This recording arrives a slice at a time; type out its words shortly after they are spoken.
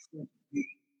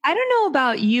I don't know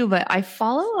about you, but I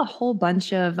follow a whole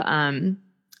bunch of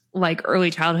like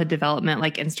early childhood development,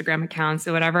 like Instagram accounts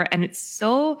or whatever. And it's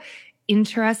so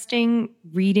interesting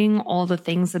reading all the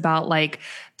things about like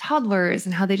toddlers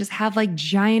and how they just have like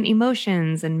giant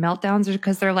emotions and meltdowns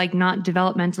because they're like not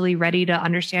developmentally ready to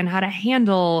understand how to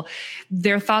handle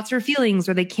their thoughts or feelings,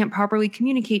 or they can't properly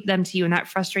communicate them to you. And that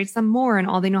frustrates them more. And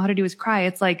all they know how to do is cry.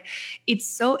 It's like, it's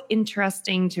so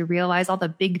interesting to realize all the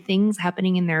big things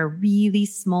happening in their really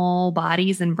small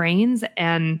bodies and brains.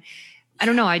 And I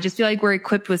don't know. I just feel like we're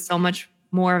equipped with so much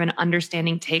more of an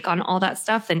understanding take on all that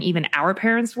stuff than even our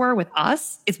parents were with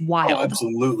us. It's wild. Oh,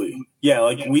 absolutely. Yeah.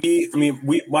 Like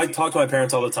I talk to my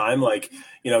parents all the time, like,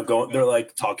 they're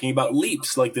like talking about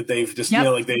leaps, like that they've just, Yep.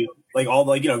 like they, like all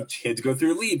like, kids go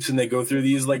through leaps and they go through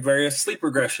these like various sleep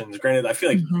regressions. Granted, I feel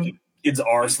like kids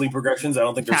are sleep regressions. I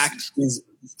don't think there's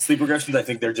sleep regressions. I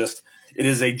think it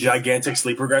is a gigantic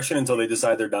sleep regression until they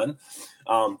decide they're done.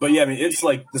 But yeah, I mean, it's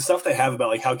like the stuff they have about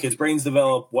like how kids' brains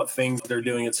develop, what things they're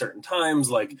doing at certain times.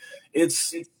 Like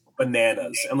it's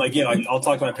bananas. And like, I'll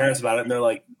talk to my parents about it and they're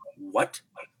like, what?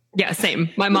 Yeah, same.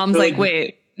 My mom's like,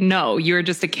 wait, no, you're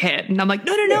just a kid. And I'm like,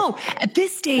 no. At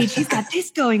this stage, he's got this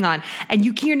going on.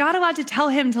 And you're not allowed to tell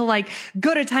him to like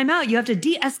go to timeout. You have to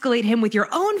de-escalate him with your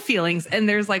own feelings. And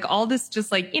there's like all this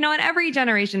just like, and every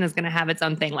generation is going to have its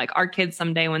own thing. Like our kids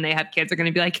someday when they have kids are going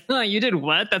to be like, oh, you did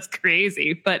what? That's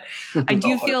crazy. But I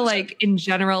do feel like in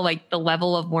general, like the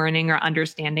level of learning or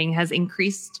understanding has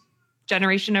increased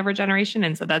generation over generation.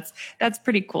 And so that's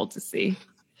pretty cool to see.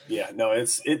 Yeah, no,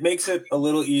 it makes it a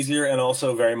little easier and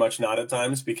also very much not at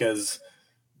times because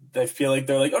I feel like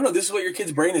they're like, oh no, this is what your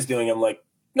kid's brain is doing. I'm like,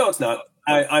 no, it's not.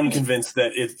 I'm convinced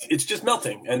that it's just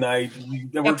melting, and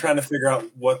we're trying to figure out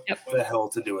what the hell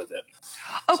to do with it.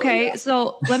 Okay,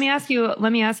 so let me ask you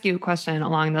a question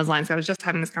along those lines. I was just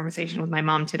having this conversation with my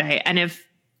mom today, and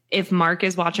if Mark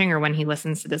is watching or when he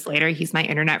listens to this later, he's my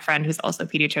internet friend who's also a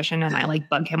pediatrician, and I like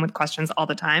bug him with questions all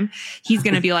the time. He's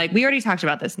going to be like, we already talked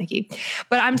about this, Nikki.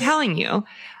 But I'm telling you,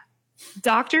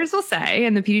 doctors will say,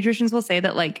 and the pediatricians will say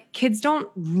that like kids don't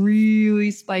really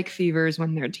spike fevers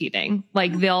when they're teething.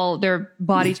 Like their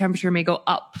body temperature may go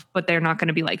up, but they're not going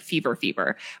to be like fever.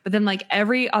 But then like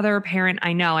every other parent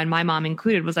I know, and my mom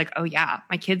included, was like, oh yeah,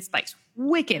 my kid spikes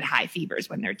wicked high fevers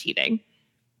when they're teething.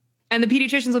 And the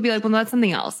pediatricians will be like, well, no, that's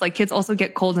something else. Like kids also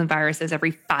get colds and viruses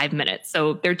every 5 minutes.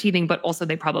 So they're teething, but also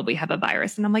they probably have a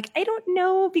virus. And I'm like, I don't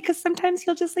know, because sometimes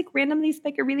he'll just like randomly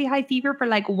spike a really high fever for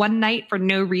like one night for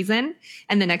no reason.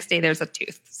 And the next day there's a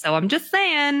tooth. So I'm just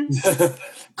saying.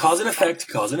 Cause and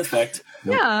effect.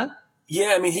 Yeah.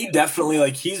 Yeah, I mean, he definitely,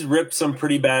 like, he's ripped some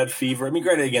pretty bad fever. I mean,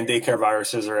 granted, again, daycare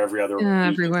viruses are every other week,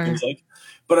 everywhere.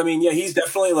 But I mean, yeah, he's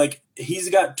definitely like, he's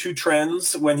got two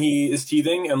trends when he is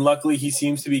teething, and luckily he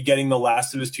seems to be getting the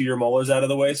last of his 2-year molars out of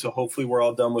the way. So hopefully we're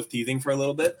all done with teething for a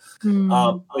little bit.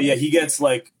 But yeah, he gets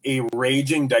like a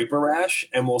raging diaper rash,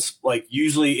 and will like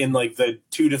usually in like the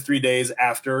 2 to 3 days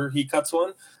after he cuts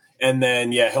one, and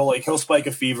then yeah, he'll spike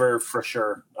a fever for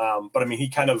sure. But I mean, he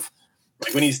kind of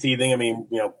like when he's teething, I mean,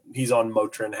 he's on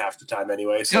Motrin half the time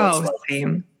anyway. So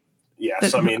same. Yeah,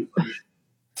 so I mean,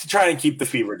 to try and keep the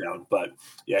fever down. But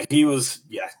yeah,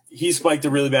 he spiked a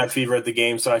really bad fever at the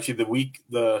game. So actually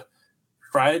the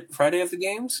Friday of the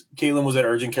games, Caitlin was at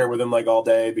urgent care with him like all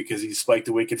day because he spiked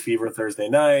a wicked fever Thursday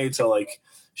night. So like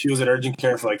she was at urgent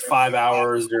care for like 5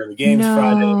 hours during the games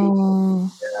Friday.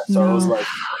 Yeah, so it was like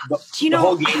the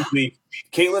whole game week.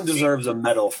 Caitlin deserves a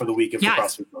medal for the week of the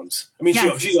CrossFit Games. I mean,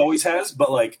 she always has,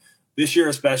 but like this year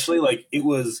especially, like it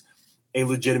was a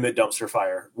legitimate dumpster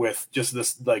fire with just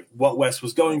this, like what Wes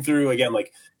was going through. Again,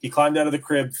 like he climbed out of the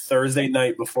crib Thursday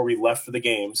night before we left for the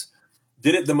games,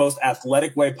 did it the most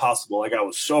athletic way possible. Like I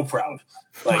was so proud.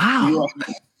 Like,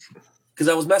 because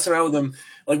I was messing around with him.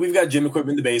 Like we've got gym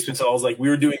equipment in the basement. So I was like, we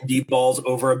were doing deep balls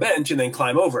over a bench and then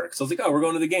climb over it. So I was like, oh, we're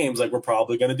going to the games. Like we're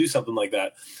probably going to do something like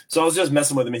that. So I was just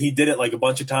messing with him, and he did it like a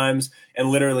bunch of times. And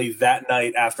literally that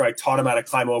night after I taught him how to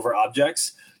climb over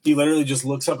objects, he literally just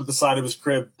looks up at the side of his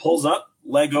crib, pulls up,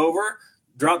 leg over,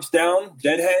 drops down,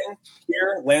 dead hang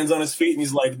here, lands on his feet, and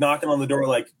he's like knocking on the door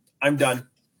like, I'm done.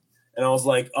 And I was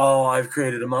like, oh, I've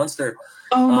created a monster.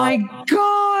 Oh my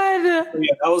God.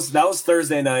 Yeah, that was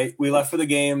Thursday night. We left for the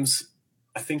games,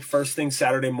 I think first thing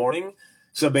Saturday morning.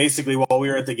 So basically while we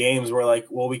were at the games, we're like,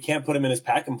 well, we can't put him in his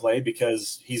pack and play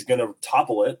because he's going to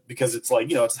topple it because it's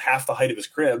like, it's half the height of his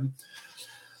crib.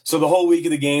 So the whole week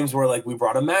of the games, we're like, we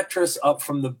brought a mattress up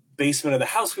from the basement of the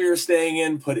house we were staying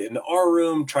in, put it in our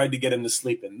room, tried to get him to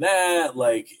sleep in that.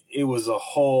 Like, it was a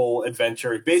whole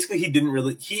adventure. Basically, he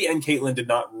and Caitlin did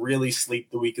not really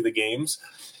sleep the week of the games.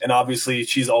 And obviously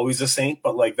she's always a saint,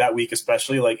 but like that week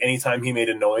especially, like anytime he made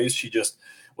a noise, she just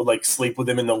would like sleep with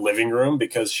him in the living room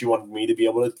because she wanted me to be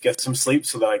able to get some sleep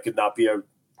so that I could not be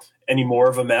any more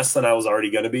of a mess than I was already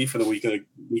going to be for the week of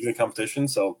the competition.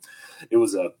 So it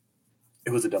was a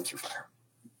dumpster fire.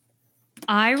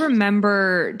 I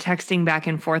remember texting back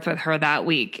and forth with her that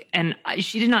week, and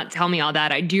she did not tell me all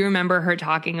that. I do remember her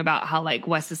talking about how like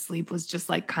Wes's sleep was just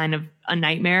like kind of a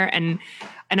nightmare. And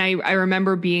I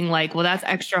remember being like, well, that's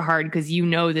extra hard because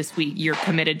this week you're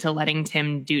committed to letting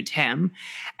Tim do Tim.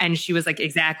 And she was like,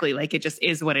 exactly, like it just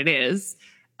is what it is.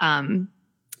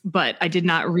 But I did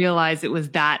not realize it was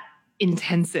that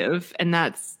intensive. And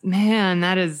that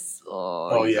is,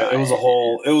 oh yeah, it was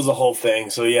a whole thing.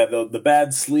 So yeah, the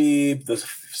bad sleep, the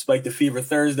spike the fever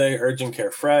Thursday, urgent care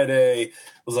Friday,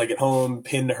 was like at home,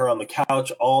 pinned her on the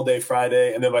couch all day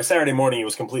Friday, and then by Saturday morning he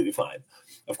was completely fine.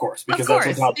 Of course, because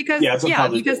that's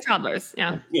what toddlers,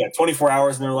 24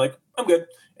 hours, and they're like, I'm good,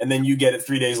 and then you get it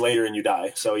 3 days later and you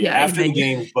die. So after the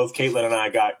game, both Caitlin and I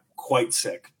got quite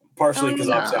sick, partially because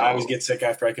obviously I always get sick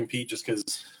after I compete, just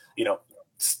because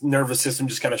nervous system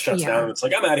just kind of shuts down, and it's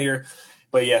like I'm out of here.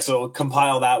 But yeah, so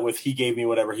compile that with he gave me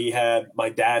whatever he had. My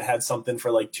dad had something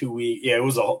for like 2 weeks. Yeah, it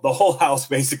was the whole house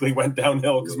basically went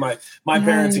downhill because my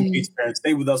parents and Kate's parents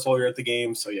stayed with us while we were at the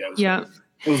game. So yeah,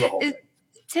 it was a whole thing.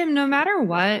 Tim, no matter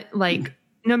what, like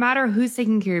no matter who's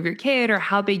taking care of your kid or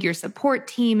how big your support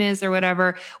team is or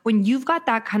whatever, when you've got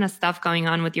that kind of stuff going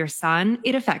on with your son,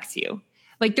 it affects you.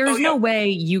 Like there's no way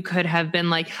you could have been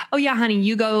like, oh yeah, honey,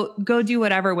 you go do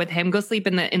whatever with him. Go sleep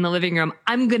in the living room.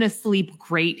 I'm going to sleep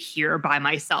great here by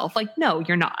myself. Like, no,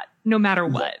 you're not, no matter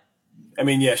what. I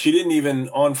mean, yeah, she didn't even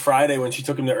on Friday when she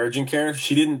took him to urgent care,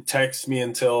 she didn't text me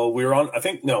until we were on,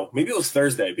 maybe it was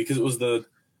Thursday because it was the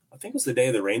day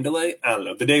of the rain delay. I don't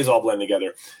know. The days all blend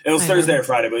together. It was Thursday or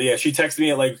Friday, but yeah, she texted me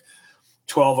at like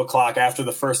 12 o'clock after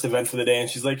the first event for the day. And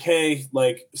she's like, hey,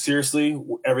 like, seriously,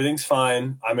 everything's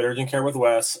fine. I'm at urgent care with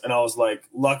Wes. And I was like,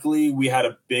 luckily we had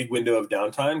a big window of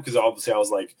downtime because obviously I was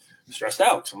like stressed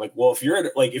out. So I'm like, well, if you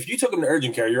took him to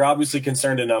urgent care, you're obviously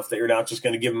concerned enough that you're not just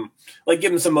going to give him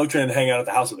some Motrin and hang out at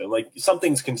the house with him. Like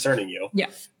something's concerning you. Yeah.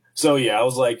 So yeah, I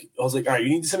was like, all right, you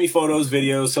need to send me photos,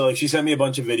 videos. So like she sent me a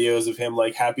bunch of videos of him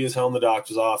like happy as hell in the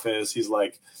doctor's office. He's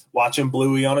like watching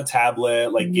Bluey on a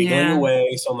tablet, like giggling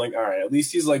away. So I'm like, all right, at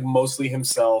least he's like mostly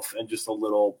himself and just a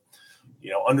little,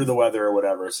 under the weather or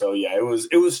whatever. So yeah,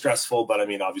 it was stressful, but I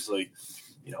mean, obviously,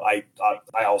 I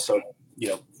also,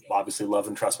 obviously love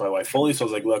and trust my wife fully. So I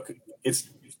was like, look,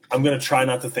 I'm going to try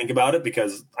not to think about it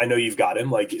because I know you've got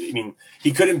him. Like, I mean,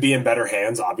 he couldn't be in better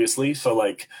hands, obviously. So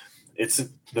like, it's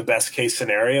the best case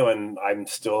scenario, and I'm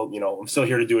still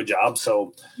here to do a job.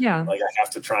 So like I have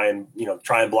to try and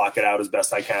block it out as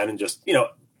best I can, and just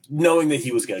knowing that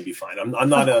he was going to be fine. I'm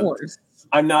not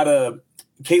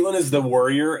Caitlin is the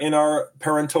worrier in our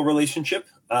parental relationship.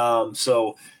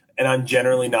 And I'm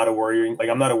generally not a worrying, like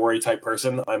I'm not a worry type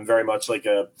person. I'm very much like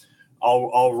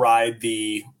I'll ride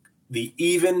the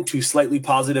even to slightly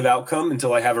positive outcome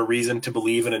until I have a reason to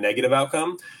believe in a negative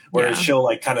outcome. Whereas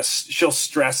she'll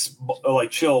stress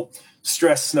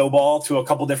snowball to a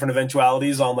couple different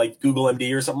eventualities on like Google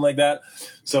MD or something like that.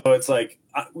 So it's like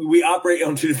we operate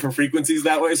on two different frequencies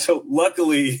that way. So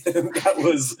luckily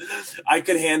I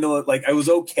could handle it. Like I was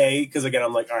okay. Cause again,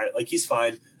 I'm like, all right, like he's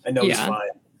fine. I know he's fine.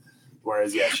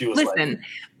 Whereas, she was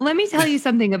let me tell you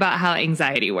something about how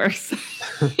anxiety works.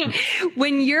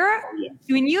 When you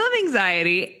have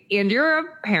anxiety and you're a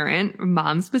parent,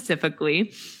 mom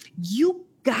specifically, you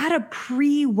gotta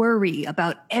pre-worry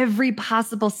about every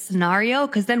possible scenario.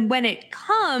 Cause then when it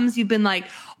comes, you've been like,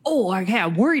 oh, okay,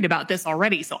 I'm worried about this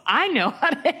already. So I know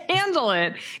how to handle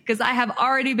it because I have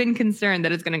already been concerned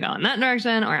that it's going to go in that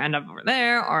direction or end up over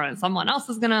there or someone else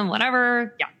is going to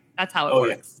whatever. Yeah, that's how it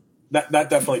works. Yeah. That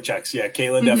definitely checks. Yeah,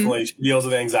 Caitlin definitely deals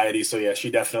with anxiety. So yeah, she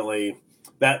definitely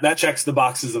that checks the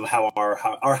boxes of how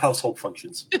our household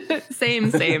functions.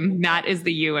 Same. Matt is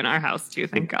the you in our house too.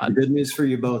 Thank God. The good news for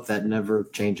you both, that never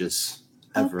changes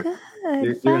ever. Oh,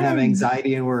 you're gonna have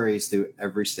anxiety and worries through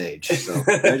every stage. So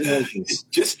congratulations.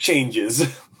 Just changes.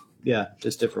 Yeah,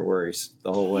 just different worries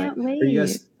the whole way.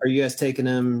 Are you guys taking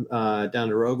them down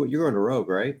to Rogue? You're going to Rogue,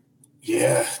 right?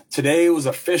 Yeah, today was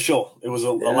official. It was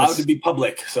allowed to be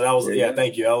public. So that was,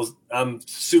 thank you. I'm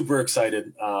super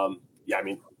excited. I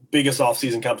mean, biggest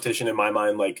off-season competition in my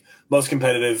mind, like most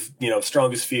competitive,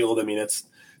 strongest field. I mean, it's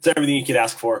everything you could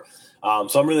ask for.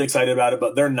 So I'm really excited about it,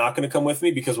 but they're not going to come with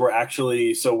me because we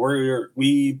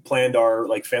planned our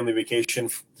like family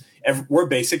vacation we're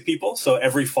basic people. So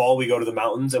every fall we go to the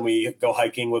mountains and we go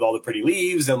hiking with all the pretty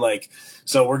leaves. And like,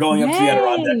 so we're going up to the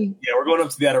Adirondacks. Yeah, we're going up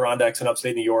to the Adirondacks in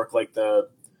upstate New York, like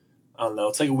I don't know,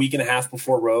 it's like a week and a half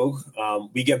before Rogue.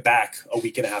 We get back a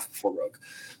week and a half before Rogue.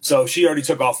 So she already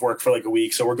took off work for like a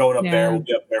week. So we're going up there. We'll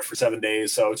be up there for 7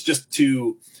 days. So it's just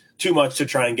too much to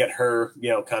try and get her,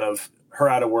 kind of her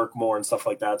out of work more and stuff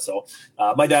like that. So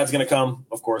my dad's going to come,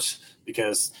 of course,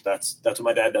 because that's what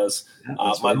my dad does.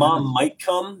 My mom might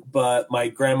come, but my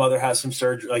grandmother has some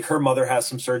surgery, like her mother has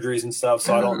some surgeries and stuff.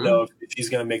 So I don't know if she's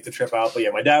going to make the trip out, but yeah,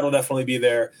 my dad will definitely be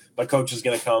there. My coach is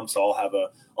going to come. So I'll have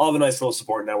a nice little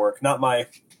support network. Not my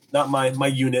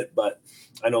unit, but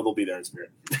I know they'll be there in spirit.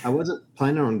 I wasn't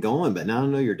planning on going, but now I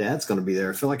know your dad's going to be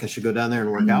there. I feel like I should go down there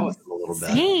and work out with him a little bit.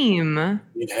 Same.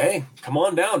 Hey, come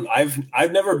on down.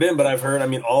 I've never been, but I've heard. I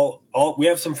mean, we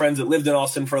have some friends that lived in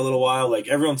Austin for a little while. Like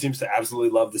everyone seems to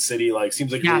absolutely love the city. Like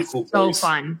seems like a really cool place. So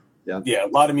fun. Yeah, a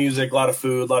lot of music, a lot of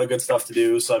food, a lot of good stuff to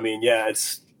do. So I mean, yeah,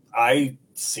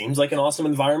 seems like an awesome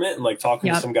environment. And like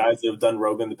talking to some guys that have done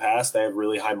Rogue in the past, they have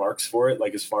really high marks for it.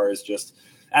 Like as far as just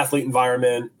athlete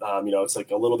environment, it's like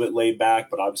a little bit laid back,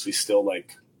 but obviously still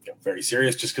like very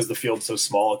serious. Just because the field's so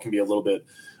small, it can be a little bit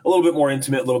more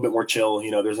intimate, a little bit more chill.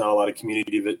 There's not a lot of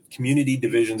community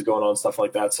divisions going on, stuff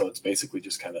like that. So it's basically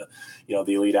just kind of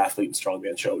the elite athlete and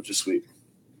strongman show, which is sweet.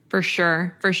 For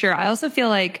sure. I also feel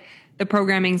like the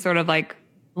programming sort of like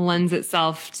lends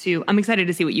itself to, I'm excited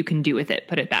to see what you can do with it,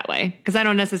 put it that way. Because I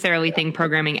don't necessarily think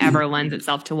programming ever lends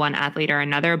itself to one athlete or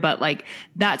another, but like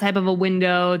that type of a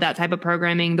window, that type of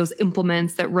programming, those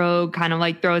implements that Rogue kind of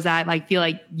like throws at, like feel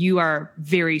like you are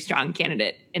very strong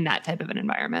candidate in that type of an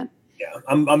environment. Yeah,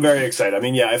 I'm very excited. I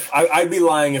mean, yeah, if I'd be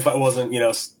lying if I wasn't,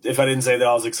 if I didn't say that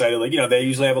I was excited. Like, they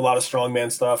usually have a lot of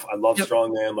strongman stuff. I love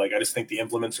strongman. Like, I just think the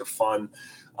implements are fun.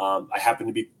 I happen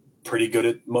to be pretty good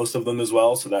at most of them as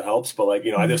well, so that helps. But like,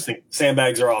 I just think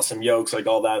sandbags are awesome, yokes, like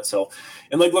all that. So,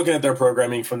 and like looking at their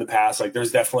programming from the past, like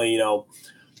there's definitely,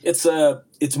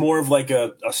 it's more of like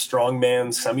a strongman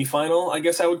semifinal, I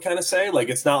guess I would kind of say. Like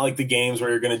it's not like the games where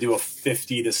you're going to do a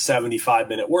 50 to 75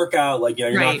 minute workout. Like,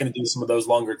 you're not going to do some of those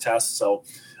longer tests. So,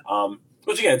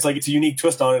 which again, it's a unique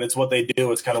twist on it. It's what they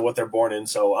do. It's kind of what they're born in.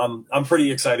 So I'm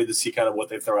pretty excited to see kind of what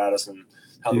they throw at us and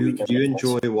how the weekend. Do you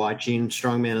enjoy watching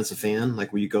strongman as a fan?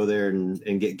 Like, will you go there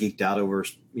and get geeked out over,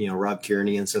 Rob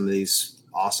Kearney and some of these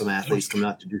awesome athletes coming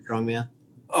out to do strongman?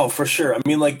 Oh, for sure. I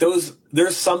mean, like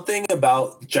there's something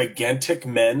about gigantic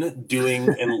men doing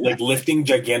and like lifting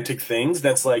gigantic things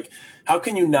that's like, how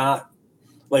can you not,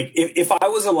 like, if I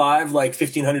was alive like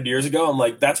 1,500 years ago, I'm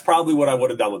like, that's probably what I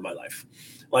would have done with my life.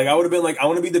 Like, I would have been like, I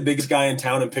want to be the biggest guy in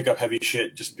town and pick up heavy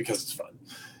shit just because it's fun.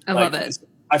 I love it.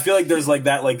 I feel like there's like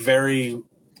that, like very,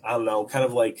 I don't know, kind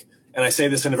of like, and I say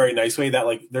this in a very nice way, that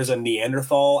like there's a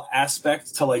Neanderthal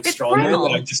aspect to like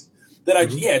strongman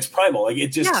it's primal. Like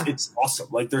it's awesome.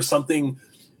 Like there's something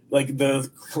like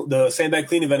the sandbag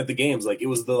clean event at the games. Like it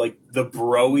was the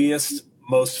broiest,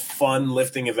 most fun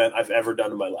lifting event I've ever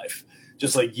done in my life.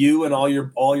 Just like you and all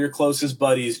your closest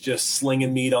buddies just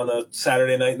slinging meat on a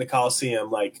Saturday night in the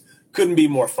Coliseum. Like couldn't be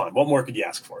more fun. What more could you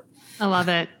ask for? I love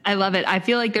it. I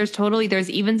feel like there's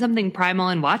even something primal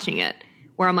in watching it,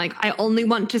 where I'm like, I only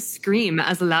want to scream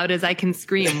as loud as I can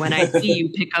scream when I see you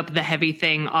pick up the heavy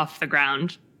thing off the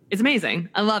ground. It's amazing.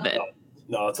 I love it.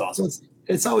 No, it's awesome.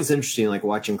 It's always interesting, like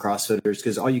watching CrossFitters,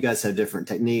 because all you guys have different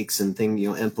techniques and things,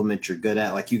 implement you're good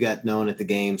at. Like you got known at the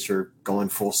games for going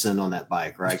full send on that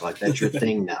bike, right? Like that's your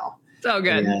thing now. So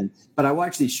good. But I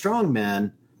watch these strong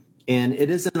men, and it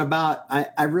isn't about,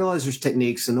 I realize there's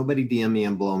techniques, so nobody DM me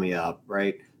and blow me up,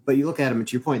 right? But you look at them, and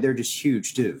to your point, they're just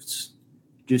huge dudes.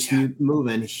 You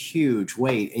moving huge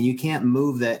weight, and you can't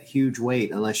move that huge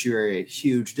weight unless you're a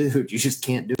huge dude. You just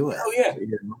can't do it. Oh yeah,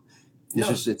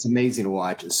 it's amazing to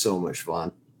watch. It's so much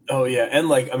fun. Oh yeah, and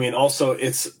like I mean, also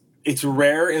it's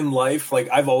rare in life. Like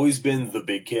I've always been the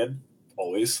big kid,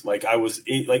 always. Like I was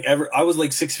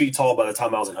like 6 feet tall by the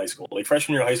time I was in high school. Like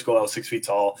freshman year of high school, I was 6 feet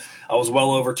tall. I was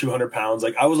well over 200 pounds.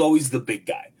 Like I was always the big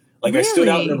guy. Like really? I stood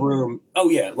out in the room. Oh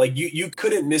yeah, like you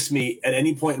couldn't miss me at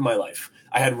any point in my life.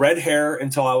 I had red hair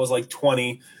until I was like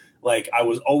 20. Like I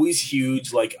was always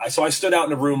huge. Like so I stood out in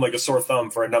the room like a sore thumb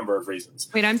for a number of reasons.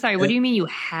 Wait, I'm sorry. What do you mean you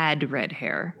had red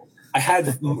hair? I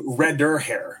had redder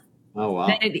hair. Oh wow.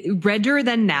 Redder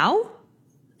than now?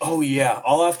 Oh yeah.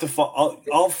 I'll have to.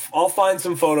 I'll find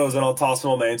some photos and I'll toss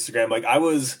them on my Instagram. Like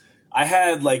I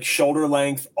had like shoulder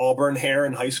length auburn hair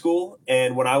in high school,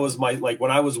 and when I was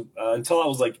until I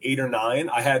was like 8 or 9,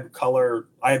 I had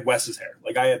Wes's hair.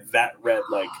 Like I had that red,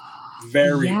 like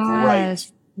very bright.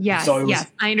 Yes, so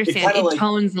I understand. It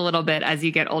tones a little bit as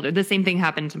you get older. The same thing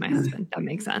happened to my husband. That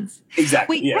makes sense.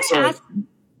 Exactly. Wait,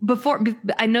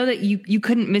 I know that you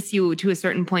couldn't miss you to a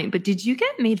certain point, but did you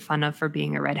get made fun of for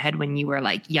being a redhead when you were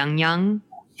like young?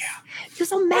 Yeah.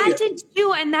 So Matt did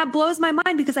too, and that blows my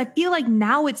mind because I feel like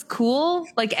now it's cool.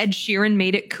 Like Ed Sheeran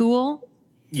made it cool.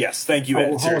 Yes, thank you,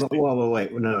 Ed. Hold on,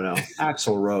 wait, no.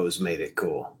 Axl Rose made it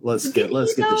cool. Let's get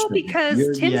this because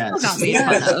Tim still got made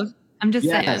fun of. I'm just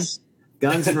saying.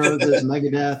 Guns N' Roses,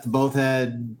 Megadeth, both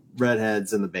had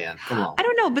redheads in the band. Come on. I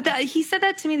don't know, but he said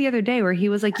that to me the other day where he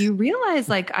was like, you realize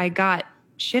like I got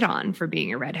shit on for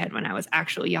being a redhead when I was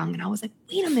actually young. And I was like,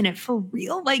 wait a minute, for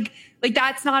real? Like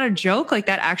that's not a joke. Like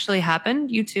that actually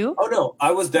happened. You too? Oh no,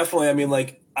 I was definitely, I mean,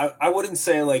 like, I wouldn't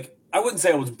say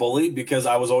I was bullied because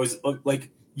I was always like,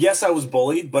 yes, I was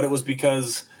bullied, but it was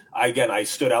because I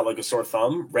stood out like a sore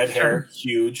thumb, red hair,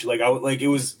 huge. Like I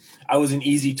was an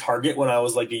easy target when I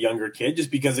was like a younger kid,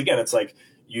 just because again, it's like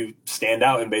you stand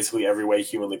out in basically every way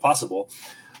humanly possible.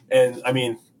 And I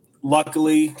mean,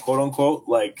 luckily, quote unquote,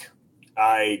 like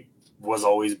I was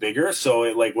always bigger. So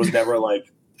it like was never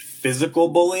like physical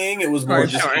bullying. It was more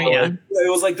it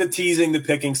was like the teasing, the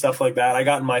picking, stuff like that. I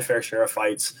got in my fair share of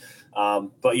fights.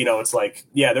 But it's like,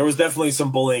 yeah, there was definitely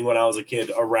some bullying when I was a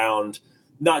kid around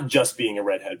not just being a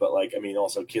redhead, but like, I mean,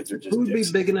 also kids are just who would dicks.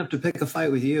 be big enough to pick a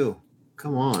fight with you?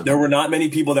 Come on. There were not many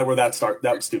people that were that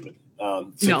stupid.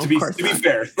 To be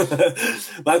fair,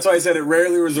 that's why I said it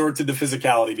rarely resorted to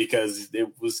physicality because it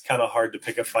was kind of hard to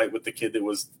pick a fight with the kid that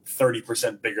was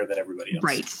 30% bigger than everybody else.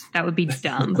 Right. That would be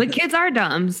dumb. But kids are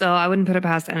dumb, so I wouldn't put it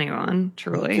past anyone,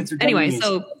 truly. Anyway,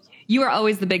 so you were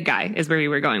always the big guy is where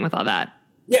you were going with all that.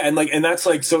 Yeah, and that's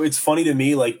like, so it's funny to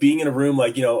me, like being in a room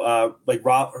like, like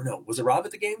Rob, or no, was it Rob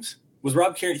at the games? Was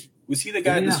Rob Kieran, was he the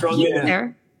guy, the strong man?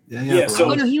 There? Yeah.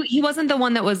 So no, he wasn't the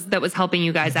one that was helping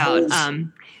you guys out.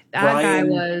 That Brian, guy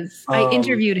was. I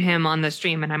interviewed him on the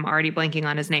stream, and I'm already blanking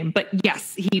on his name. But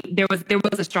yes, there was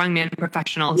a strongman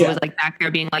professional who was like back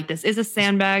there being like, "This is a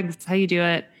sandbag. This is how you do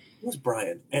it." Who was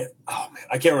Brian? Oh man,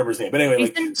 I can't remember his name. But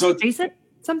anyway, Jason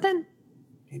something.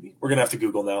 Maybe we're gonna have to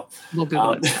Google now. We'll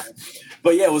Google it.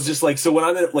 But yeah, it was just like, so when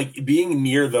I'm like being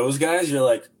near those guys, you're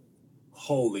like,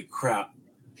 holy crap.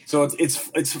 So it's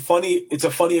funny. It's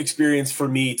a funny experience for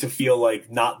me to feel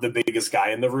like not the biggest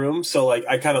guy in the room. So like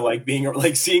I kind of like being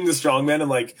like seeing the strongmen and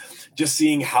like just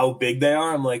seeing how big they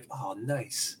are. I'm like, oh,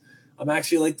 nice. I'm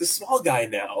actually like the small guy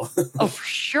now. Oh, for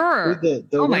sure.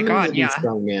 Oh my God, yeah.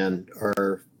 Strongmen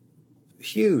are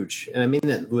huge, and I mean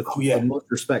that with the most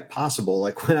respect possible.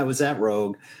 Like when I was at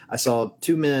Rogue, I saw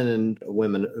two men and a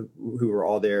women who were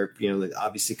all there,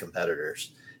 obviously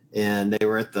competitors, and they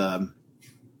were at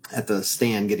the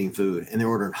stand getting food, and they're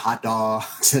ordering hot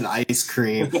dogs and ice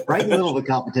cream right in the middle of the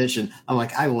competition. I'm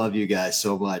like, I love you guys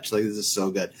so much. Like, this is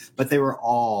so good. But they were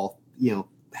all,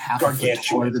 half a foot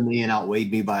taller than me and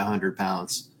outweighed me by 100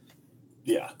 pounds.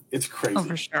 Yeah, it's crazy. Oh,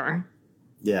 for sure.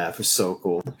 Yeah, it was so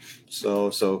cool.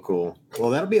 So cool. Well,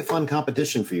 that'll be a fun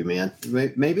competition for you, man.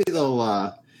 Maybe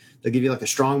they'll give you like a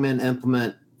strongman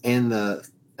implement and the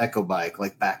Echo bike,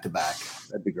 like back to back.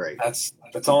 That'd be great.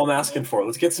 That's all I'm asking for.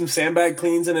 Let's get some sandbag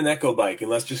cleans and an Echo bike, and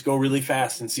let's just go really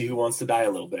fast and see who wants to die a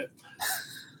little bit.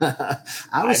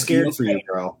 I was scared for you,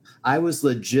 bro. I was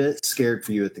legit scared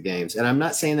for you at the games, and I'm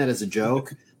not saying that as a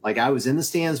joke. Like, I was in the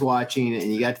stands watching,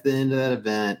 and you got to the end of that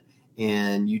event,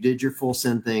 and you did your full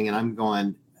send thing, and I'm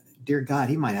going, dear God,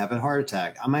 he might have a heart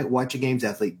attack. I might watch a games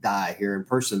athlete die here in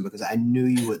person because I knew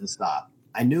you wouldn't stop.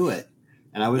 I knew it,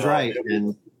 and I was right,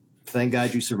 and thank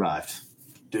God you survived.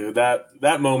 Dude,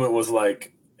 that moment was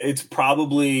like, it's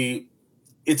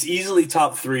easily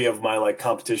top 3 of my like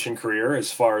competition career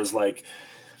as far as like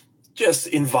just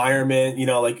environment,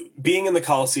 like being in the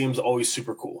Coliseum is always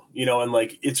super cool, and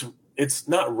like it's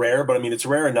not rare, but I mean, it's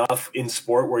rare enough in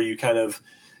sport where you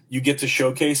get to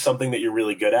showcase something that you're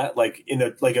really good at, like in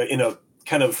a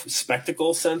kind of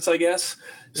spectacle sense, I guess.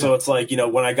 So it's like,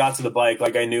 when I got to the bike,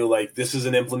 like I knew like this is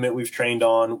an implement we've trained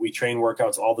on. We train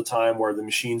workouts all the time where the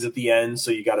machine's at the end.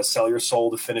 So you got to sell your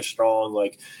soul to finish strong.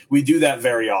 Like we do that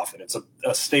very often. It's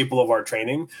a staple of our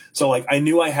training. So like I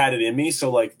knew I had it in me. So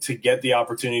like to get the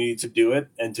opportunity to do it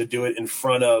and to do it in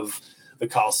front of the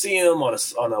Coliseum on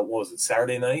a what was it,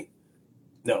 Saturday night?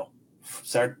 No,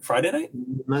 Friday night?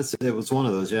 It was one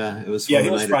of those. Yeah, it was. Yeah,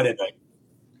 it was Friday night.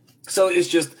 So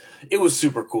it was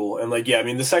super cool. And like, yeah, I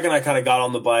mean, the second I kind of got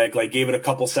on the bike, like gave it a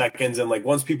couple seconds. And like,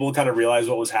 once people kind of realized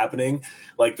what was happening,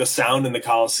 like the sound in the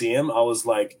Coliseum, I was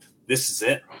like, this is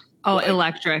it. Oh, like,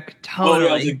 electric. Totally.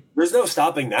 I was like, there's no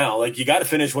stopping now. Like you got to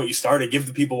finish what you started, give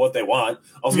the people what they want.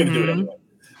 I was going to do it anyway.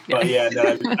 But yeah,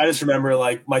 no, I just remember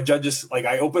like my judges, like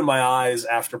I opened my eyes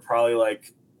after probably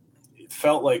like, it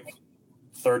felt like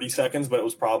 30 seconds, but it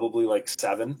was probably like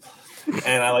 7.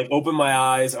 And I like opened my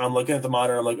eyes and I'm looking at the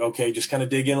monitor. I'm like, okay, just kind of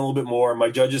dig in a little bit more.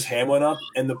 My judge's hand went up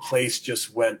and the place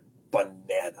just went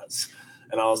bananas.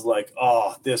 And I was like,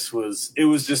 oh, it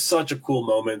was just such a cool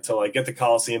moment to like get the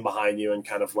Coliseum behind you and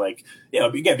kind of like,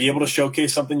 again, be able to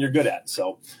showcase something you're good at.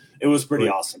 So it was pretty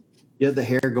awesome. You had the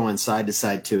hair going side to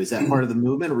side too. Is that part of the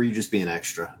movement or were you just being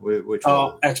extra? Which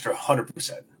extra,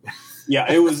 100%.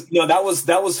 Yeah, it was,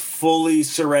 that was fully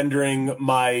surrendering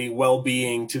my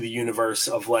well-being to the universe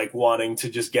of like wanting to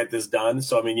just get this done.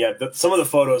 So, I mean, yeah, some of the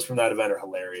photos from that event are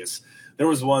hilarious. There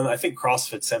was one, I think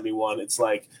CrossFit sent me one. It's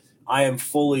like, I am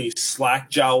fully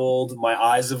slack jowled. My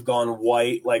eyes have gone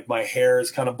white. Like my hair is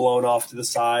kind of blown off to the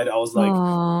side. I was like,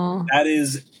 Aww. That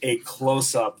is a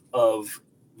close-up of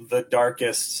the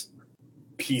darkest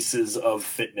pieces of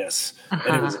fitness.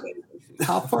 And it was amazing.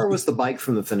 How far was the bike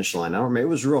from the finish line? I don't remember. It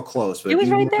was real close. But It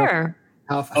was right there.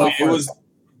 How far? It was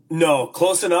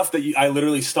close enough that I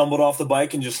literally stumbled off the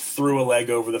bike and just threw a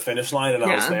leg over the finish line, and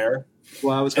I was there.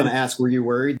 Well, I was going to ask, were you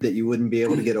worried that you wouldn't be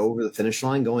able to get over the finish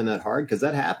line going that hard? Because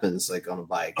that happens like on a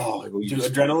bike. Oh, dude,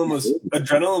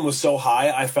 adrenaline was so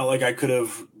high. I felt like I could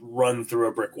have run through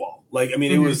a brick wall. Like, I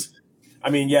mean, it was.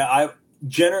 I mean, yeah.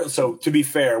 So to be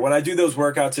fair, when I do those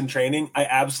workouts in training, I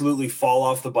absolutely fall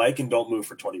off the bike and don't move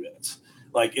for 20 minutes.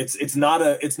 Like it's not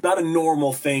a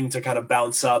normal thing to kind of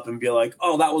bounce up and be like,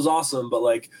 oh, that was awesome. But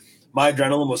like my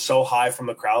adrenaline was so high from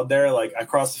the crowd there. Like I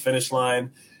crossed the finish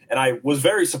line and I was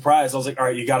very surprised. I was like, all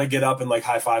right, you got to get up and like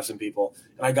high five some people.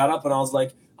 And I got up and I was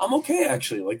like, I'm okay,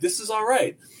 actually. Like this is all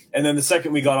right. And then the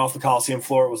second we got off the Coliseum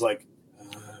floor, it was like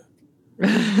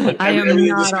I am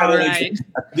not all right.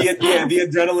 The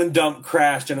adrenaline dump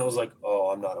crashed and it was like,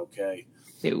 oh, I'm not okay.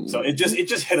 Ew. So it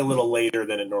just hit a little later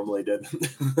than it normally did.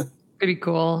 Pretty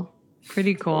cool.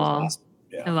 Awesome.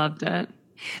 Yeah. I loved it.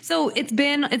 So it's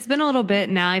been a little bit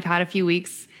now. I've had a few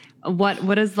weeks.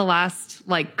 What has the last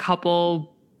like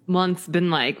couple months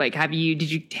been like? Like, did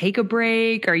you take a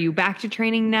break? Are you back to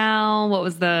training now? What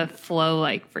was the flow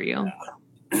like for you?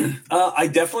 Yeah. I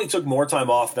definitely took more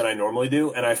time off than I normally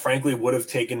do. And I frankly would have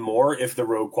taken more if the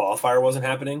road qualifier wasn't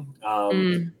happening.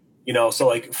 So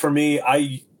like for me,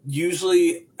 I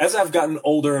usually, as I've gotten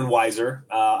older and wiser,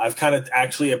 I've kind of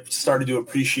actually started to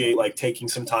appreciate like taking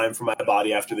some time for my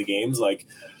body after the games. Like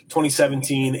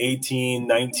 2017, 18,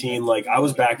 19, like I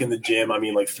was back in the gym. I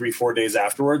mean, like 3-4 days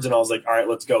afterwards. And I was like, all right,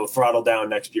 let's go throttle down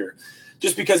next year.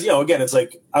 Just because, again, it's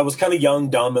like I was kind of young,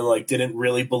 dumb, and like didn't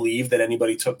really believe that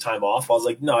anybody took time off. I was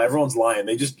like, no, everyone's lying.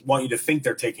 They just want you to think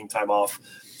they're taking time off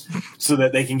so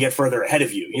that they can get further ahead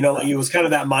of you. Like it was kind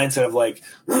of that mindset of like,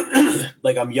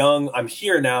 like I'm young, I'm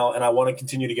here now, and I want to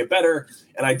continue to get better.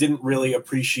 And I didn't really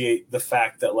appreciate the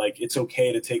fact that like it's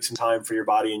okay to take some time for your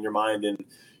body and your mind, and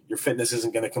your fitness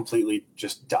isn't going to completely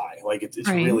just die. Like it's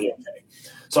right. Really okay.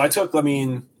 So I took,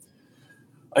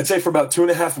 I'd say for about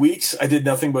 2.5 weeks, I did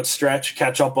nothing but stretch,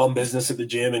 catch up on business at the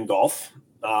gym and golf.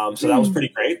 So that was pretty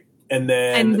great. And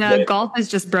then golf is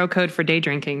just bro code for day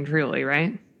drinking, truly,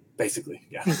 right? Basically,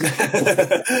 yeah.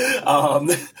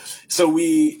 So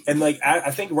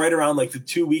I think right around like the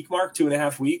 2-week mark,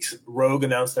 2.5 weeks, Rogue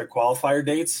announced their qualifier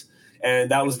dates.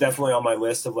 And that was definitely on my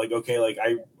list of like, okay, like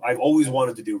I've always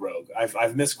wanted to do Rogue.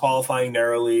 I've missed qualifying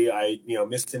narrowly. I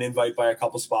missed an invite by a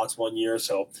couple spots one year.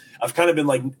 So I've kind of been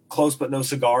like close but no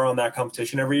cigar on that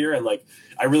competition every year. And like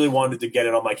I really wanted to get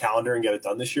it on my calendar and get it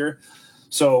done this year.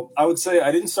 So I would say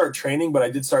I didn't start training, but I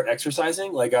did start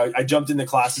exercising. Like I jumped into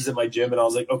classes at my gym and I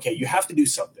was like, okay, you have to do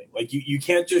something. Like you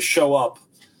can't just show up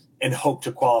and hope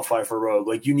to qualify for Rogue.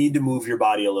 Like you need to move your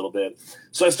body a little bit.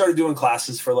 So I started doing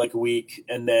classes for like a week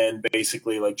and then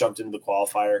basically like jumped into the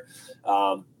qualifier.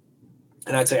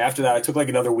 And I'd say after that, I took like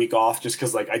another week off just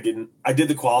cause like I did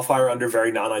the qualifier under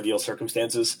very non-ideal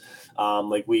circumstances.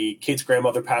 Kate's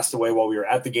grandmother passed away while we were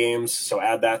at the games. So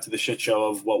add that to the shit show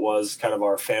of what was kind of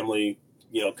our family,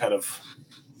 kind of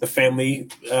the family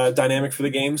dynamic for the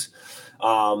games.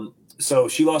 So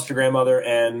she lost her grandmother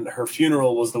and her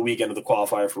funeral was the weekend of the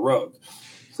qualifier for Rogue.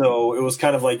 So it was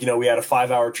kind of like, we had a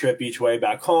 5-hour trip each way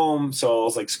back home. So I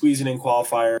was like squeezing in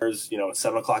qualifiers, at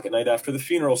 7:00 at night after the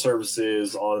funeral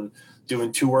services, on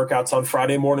doing 2 workouts on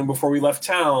Friday morning before we left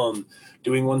town,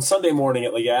 doing one Sunday morning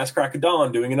at like ass crack of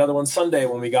dawn, doing another one Sunday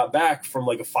when we got back from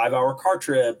like a 5-hour car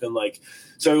trip. And like,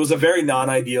 so it was a very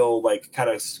non-ideal like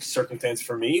kind of circumstance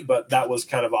for me, but that was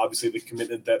kind of obviously the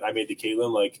commitment that I made to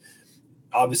Caitlin. Like,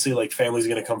 obviously like family's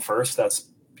going to come first. That's,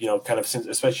 kind of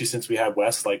especially since we had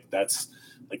Wes, like that's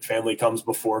like family comes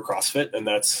before CrossFit, and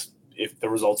that's if the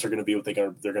results are going to be what they're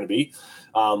going to be.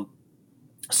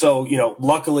 So,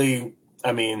 luckily,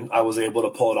 I was able to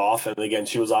pull it off. And again,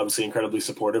 she was obviously incredibly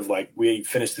supportive. Like we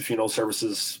finished the funeral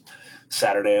services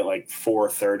Saturday at like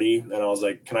 4:30, and I was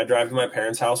like, can I drive to my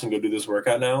parents' house and go do this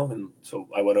workout now? And so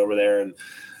I went over there and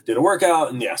did a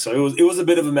workout, and so it was a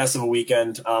bit of a mess of a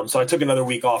weekend. So I took another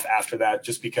week off after that,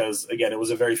 just because, again, it was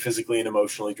a very physically and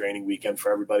emotionally draining weekend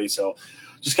for everybody. So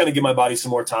just kind of give my body some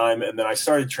more time. And then I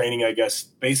started training, I guess,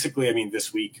 basically,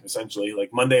 this week, essentially.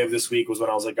 Like Monday of this week was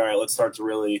when I was like, all right, let's start to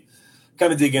really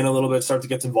kind of dig in a little bit, start to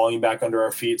get some volume back under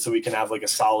our feet so we can have like a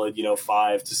solid,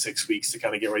 5 to 6 weeks to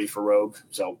kind of get ready for Rogue.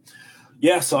 So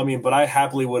but I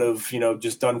happily would have,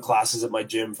 just done classes at my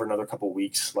gym for another couple of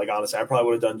weeks. Like, honestly, I probably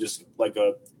would have done just like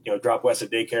a, drop Wes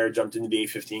at daycare, jumped into the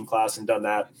 8:15 class and done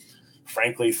that,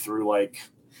 frankly, through like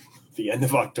the end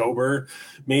of October,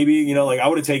 maybe, I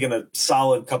would have taken a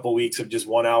solid couple of weeks of just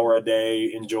 1 hour a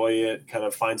day, enjoy it, kind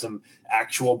of find some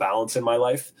actual balance in my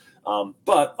life.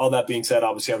 But all that being said,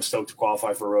 obviously I'm stoked to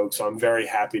qualify for Rogue. So I'm very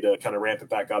happy to kind of ramp it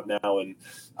back up now. And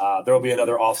there'll be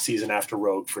another off season after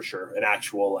Rogue for sure. An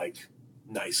actual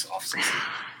nice off season.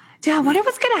 Yeah, I wonder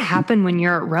what's going to happen when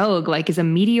you're at Rogue. Like, is a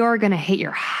meteor going to hit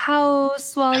your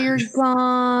house while you're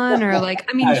gone? Or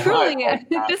truly at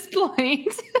this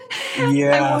point,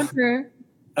 yeah. I wonder.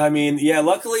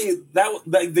 Luckily that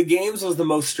the games was the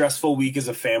most stressful week as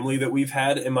a family that we've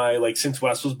had in my, since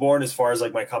Wes was born, as far as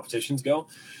my competitions go.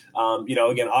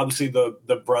 Again, obviously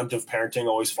the brunt of parenting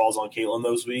always falls on Caitlin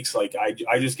those weeks. Like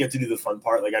I just get to do the fun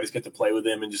part. Like I just get to play with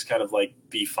him and just kind of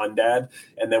be fun dad.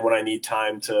 And then when I need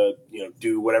time to,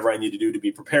 do whatever I need to do to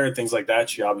be prepared, things like that,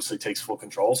 she obviously takes full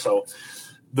control. So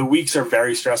the weeks are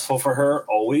very stressful for her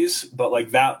always. But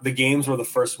the games were the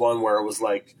first one where it was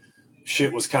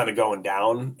shit was kind of going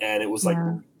down, and it was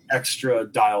extra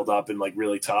dialed up and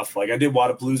really tough. I did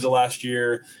Wadapalooza last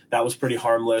year. That was pretty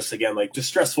harmless. Again, just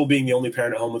stressful being the only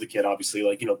parent at home with a kid, obviously,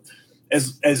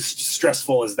 as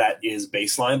stressful as that is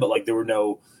baseline, but there were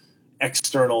no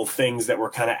external things that were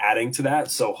kind of adding to that.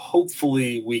 So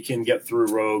hopefully we can get through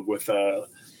Rogue with a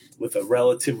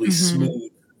relatively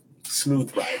smooth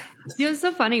ride. It's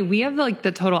so funny. We have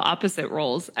the total opposite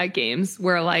roles at games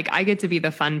where I get to be the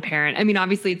fun parent.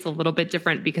 Obviously it's a little bit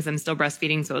different because I'm still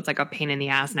breastfeeding. So it's a pain in the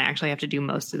ass and I actually have to do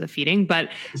most of the feeding, but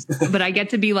I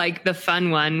get to be the fun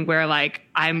one where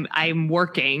I'm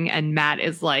working and Matt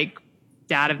is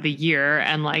dad of the year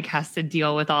and has to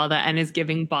deal with all that and is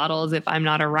giving bottles if I'm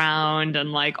not around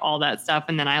and all that stuff.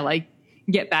 And then I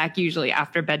get back usually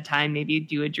after bedtime, maybe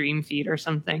do a dream feed or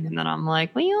something. And then I'm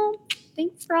well,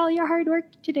 thanks for all your hard work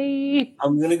today.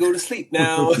 I'm going to go to sleep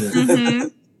now.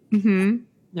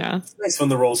 Yeah. It's nice when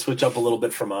the roles switch up a little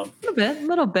bit for mom. A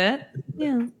little bit.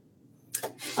 Yeah.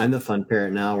 I'm the fun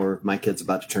parent now where my kid's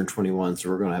about to turn 21, so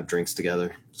we're going to have drinks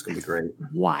together. It's going to be great.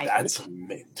 Why? That's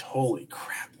amazing. Holy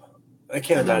crap. I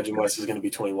can't imagine Wes is going to be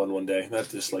 21 one day. That's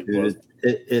just blows.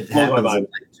 It happens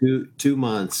in 2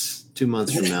 months. 2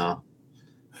 months from now.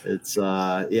 It's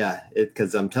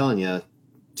because I'm telling you,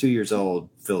 2 years old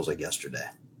feels like yesterday.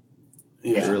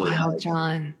 Yeah, it's really wild,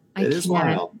 John. It is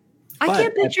wild. I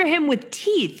can't picture him with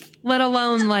teeth, let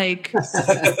alone a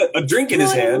drink in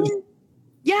his hand.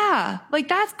 Yeah,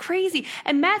 that's crazy.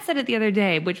 And Matt said it the other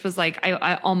day, which was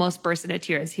I almost burst into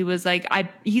tears. He was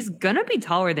he's gonna be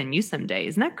taller than you someday.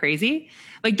 Isn't that crazy?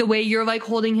 The way you're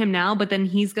holding him now, but then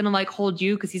he's gonna hold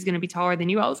you because he's gonna be taller than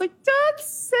you. I was don't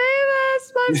say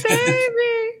this, my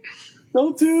baby.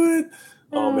 Don't do it.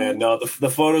 Oh man, no, the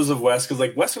photos of Wes,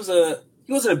 because Wes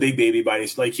he wasn't a big baby by any,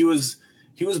 he was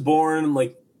born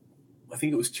I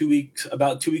think it was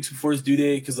about 2 weeks before his due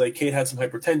date, because Kate had some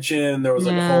hypertension. There was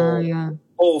a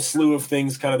whole slew of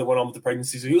things kind of that went on with the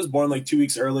pregnancy. So he was born 2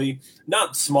 weeks early,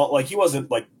 not small, he wasn't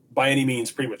by any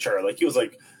means premature. He was I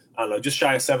don't know, just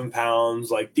shy of 7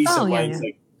 pounds, decent length.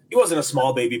 Yeah. He wasn't a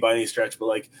small baby by any stretch,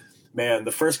 but man,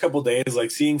 the first couple of days,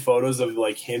 seeing photos of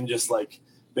him just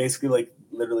basically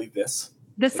literally this.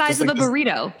 The size of a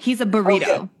burrito. He's a burrito.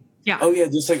 Oh, yeah. Oh yeah,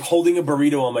 just holding a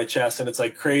burrito on my chest, and it's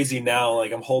crazy now.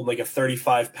 I'm holding a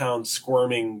 35-pound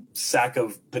squirming sack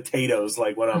of potatoes.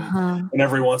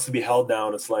 Whenever he wants to be held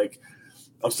down, it's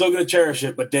I'm still gonna cherish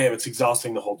it, but damn, it's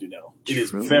exhausting to hold you now. It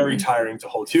is very tiring to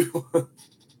hold you.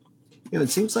 It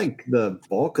seems like the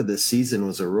bulk of this season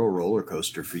was a real roller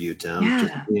coaster for you, Tim.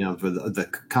 Yeah. Just, for the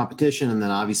competition, and then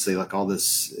obviously all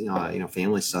this,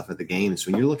 family stuff at the games.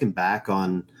 When you're looking back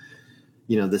on,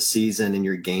 the season and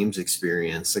your games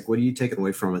experience, what are you taking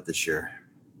away from it this year?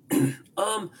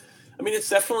 It's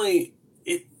definitely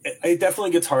it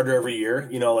definitely gets harder every year.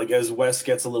 As Wes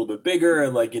gets a little bit bigger,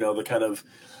 and the kind of.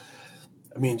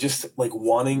 Just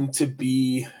wanting to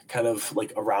be kind of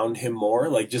around him more,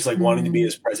 wanting to be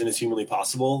as present as humanly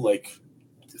possible,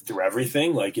 through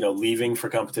everything, leaving for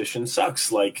competition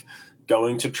sucks.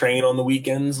 Going to train on the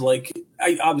weekends,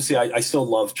 I still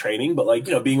love training, but like,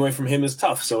 being away from him is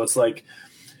tough. So it's like,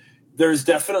 there's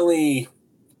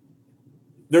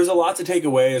a lot to take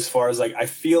away as far as like, I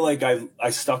feel like I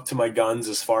stuck to my guns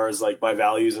as far as like my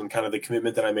values and kind of the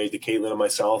commitment that I made to Caitlin and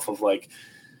myself of like,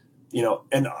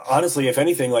 and honestly, if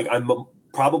anything, like I'm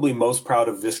probably most proud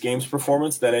of this game's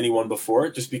performance than anyone before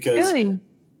it, just because Really?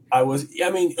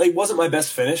 it wasn't my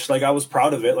best finish. Like I was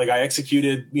proud of it. Like I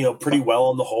executed, pretty well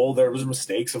on the whole. There was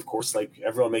mistakes, of course, like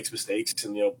everyone makes mistakes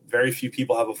and, very few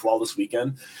people have a flawless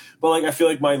weekend, but like, I feel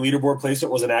like my leaderboard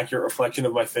placement was an accurate reflection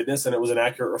of my fitness. And it was an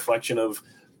accurate reflection of,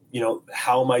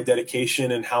 how my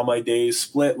dedication and how my days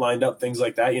split lined up, things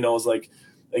like that. It was like,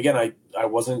 again, I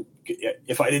wasn't,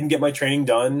 if I didn't get my training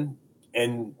done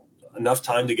and enough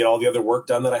time to get all the other work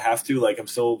done that I have to, like I'm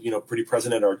still, pretty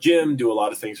present at our gym, do a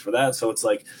lot of things for that. So it's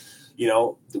like,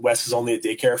 Wes is only at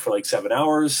daycare for like 7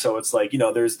 hours. So it's like,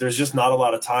 there's just not a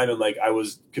lot of time. And like, I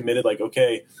was committed, like,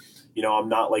 okay, I'm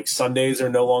not like Sundays are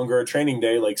no longer a training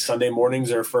day. Like Sunday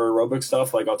mornings are for aerobic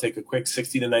stuff. Like I'll take a quick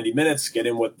 60 to 90 minutes, get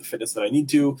in with the fitness that I need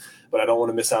to, but I don't want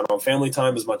to miss out on family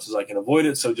time as much as I can avoid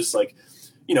it. So just like,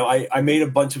 I made a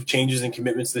bunch of changes and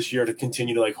commitments this year to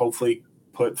continue to like, hopefully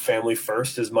put family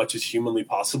first as much as humanly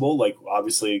possible. Like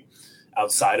obviously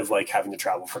outside of like having to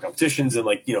travel for competitions and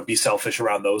like, be selfish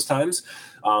around those times.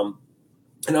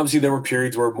 And obviously there were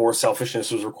periods where more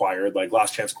selfishness was required, like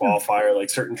last chance qualifier,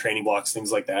 like certain training blocks,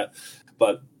 things like that.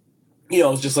 But, it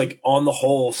was just like on the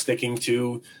whole sticking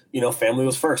to, family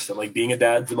was first. And like being a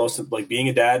dad, being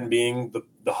a dad and being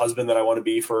the husband that I want to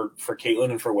be for Caitlin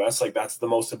and for Wes, like that's the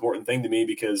most important thing to me,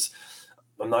 because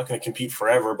I'm not going to compete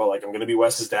forever, but like I'm going to be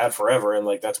Wes's dad forever. And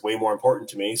like, that's way more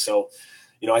important to me. So,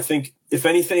 I think if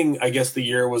anything, I guess the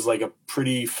year was like a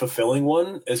pretty fulfilling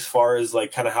one as far as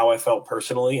like kind of how I felt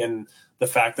personally. And the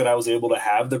fact that I was able to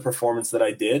have the performance that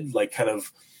I did, like kind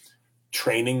of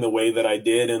training the way that I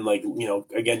did. And like,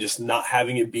 again, just not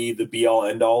having it be the be all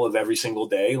end all of every single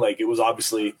day. Like it was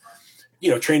obviously,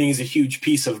 training is a huge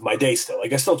piece of my day still.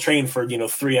 Like I still train for,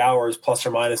 3 hours plus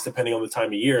or minus depending on the time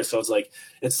of year. So it's like,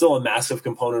 it's still a massive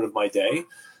component of my day.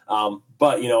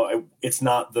 But it's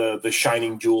not the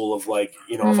shining jewel of like,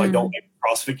 if I don't make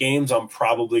CrossFit Games, I'm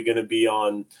probably going to be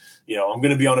on, I'm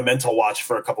going to be on a mental watch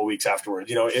for a couple of weeks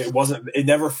afterwards. It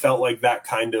never felt like that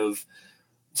kind of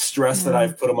stress that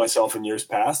I've put on myself in years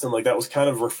past. And like, that was kind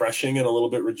of refreshing and a little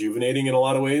bit rejuvenating in a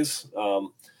lot of ways.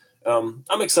 I'm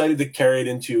excited to carry it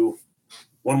into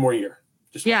one more year.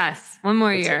 Yes, one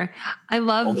more year. I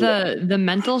love the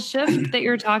mental shift that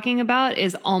you're talking about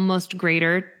is almost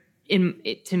greater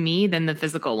to me than the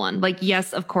physical one. Like,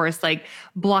 yes, of course, like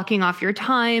blocking off your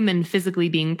time and physically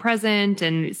being present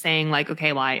and saying like,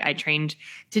 okay, well, I trained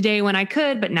today when I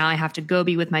could, but now I have to go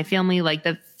be with my family. Like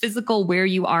the physical where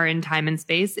you are in time and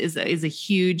space is a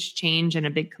huge change and a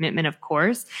big commitment, of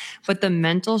course. But the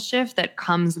mental shift that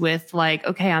comes with like,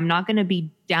 okay, I'm not going to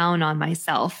be down on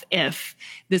myself if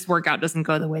this workout doesn't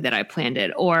go the way that I planned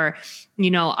it. Or,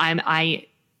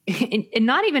 and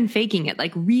not even faking it,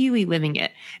 like really living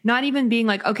it, not even being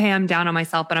like, okay, I'm down on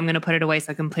myself, but I'm going to put it away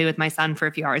so I can play with my son for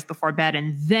a few hours before bed.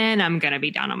 And then I'm going to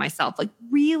be down on myself, like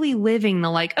really living the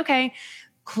like, okay,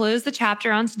 close the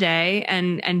chapter on today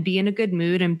and be in a good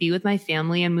mood and be with my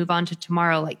family and move on to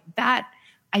tomorrow. Like that,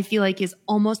 I feel like is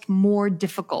almost more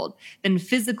difficult than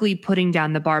physically putting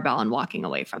down the barbell and walking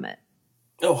away from it.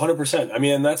 Oh, 100%. I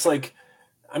mean, and that's like,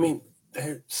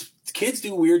 kids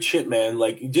do weird shit, man.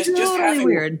 Like just having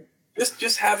weird.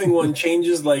 Just having one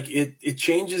changes, like it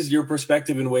changes your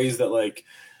perspective in ways that like,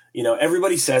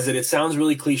 everybody says it. It sounds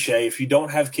really cliche. If you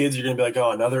don't have kids, you're going to be like,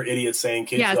 oh, another idiot saying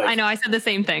kids. Yes, like, I know. I said the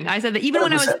same thing. I said that even 100%.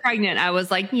 When I was pregnant, I was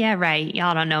like, yeah, right.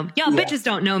 Y'all don't know. Y'all bitches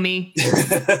don't know me.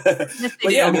 Yes,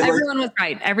 everyone was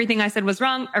right. Everything I said was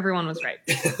wrong. Everyone was right.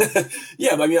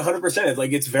 Yeah, but 100%.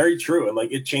 Like, it's very true. And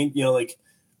like, it changed, like,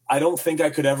 I don't think I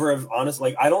could ever have honestly,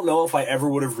 like, I don't know if I ever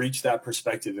would have reached that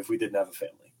perspective if we didn't have a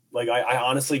family. Like, I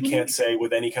honestly can't say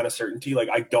with any kind of certainty. Like,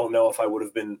 I don't know if I would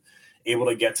have been able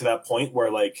to get to that point where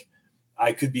like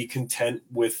I could be content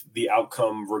with the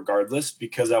outcome regardless,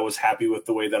 because I was happy with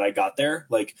the way that I got there.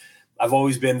 Like, I've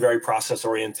always been very process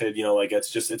oriented, like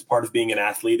it's part of being an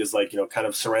athlete is like, kind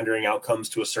of surrendering outcomes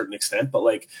to a certain extent. But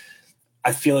like,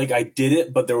 I feel like I did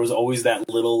it, but there was always that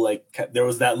little,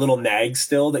 nag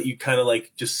still that you kind of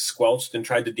like just squelched and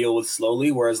tried to deal with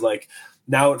slowly. Whereas like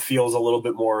now it feels a little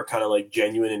bit more kind of like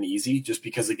genuine and easy, just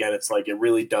because again, it's like, it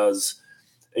really does.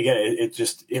 Again,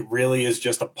 it really is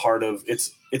just a part of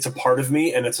it's a part of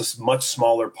me, and it's a much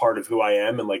smaller part of who I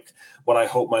am and like what I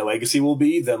hope my legacy will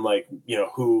be than like,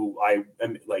 who I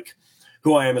am, like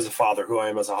who I am as a father, who I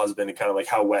am as a husband, and kind of like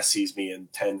how Wes sees me in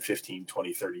 10, 15,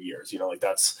 20, 30 years, like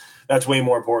that's way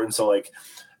more important. So like,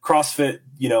 CrossFit,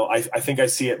 I think I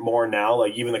see it more now,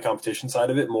 like even the competition side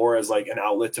of it, more as like an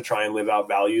outlet to try and live out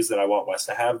values that I want Wes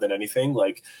to have than anything.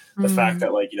 Like the fact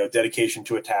that like, dedication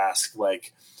to a task,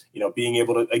 like, being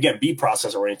able to, again, be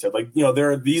process oriented. Like,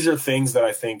 these are things that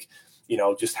I think,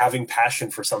 just having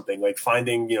passion for something, like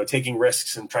finding, taking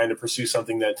risks and trying to pursue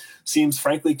something that seems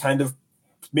frankly kind of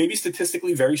maybe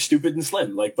statistically very stupid and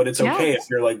slim, like, but it's okay if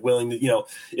you're like willing to,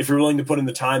 if you're willing to put in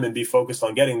the time and be focused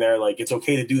on getting there, like it's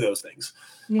okay to do those things.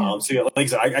 So like I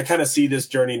said, I kind of see this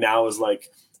journey now as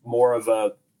like more of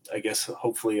a, I guess,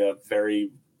 hopefully a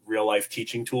very real life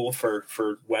teaching tool for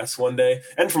Wes one day.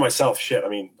 And for myself, shit. I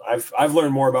mean, I've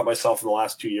learned more about myself in the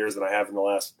last 2 years than I have in the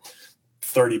last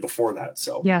 30 before that.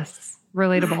 So yes,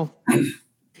 relatable.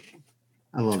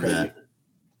 I love that.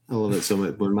 I love it so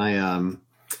much.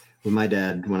 When my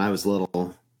dad, when I was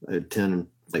little, 10,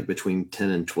 like between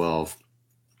 10 and 12,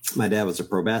 my dad was a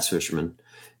pro bass fisherman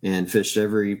and fished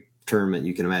every tournament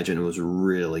you can imagine. It was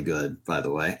really good, by the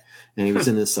way. And he was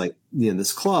in this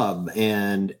this club,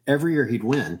 and every year he'd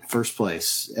win first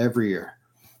place every year.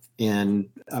 And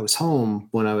I was home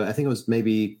when I think it was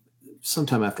maybe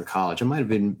sometime after college. I might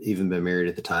have even been married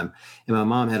at the time. And my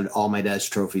mom had all my dad's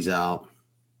trophies out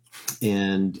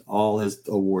and all his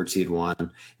awards he'd won.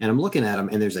 And I'm looking at him,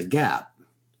 and there's a gap,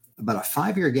 about a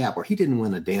 5-year gap where he didn't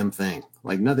win a damn thing.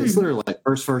 Like nothing. It's literally like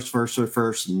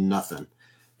first, nothing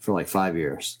for like 5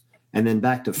 years. And then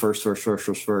back to first.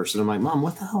 And I'm like, Mom,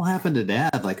 what the hell happened to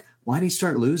Dad? Like, why did he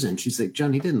start losing? She's like,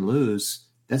 John, he didn't lose.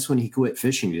 That's when he quit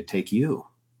fishing to take you.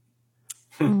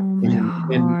 And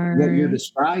what you're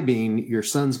describing, your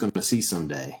son's going to see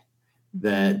someday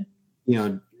that,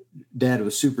 Dad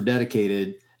was super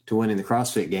dedicated to winning the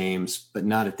CrossFit games, but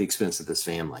not at the expense of his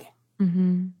family.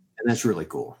 And that's really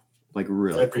cool. Like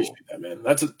really, I appreciate that, man.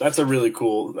 That's a really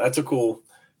cool,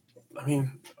 I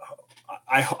mean,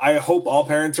 I hope all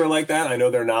parents are like that. I know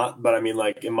they're not, but I mean,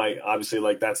 like obviously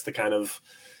like that's the kind of,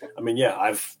 I mean,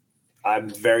 yeah, I'm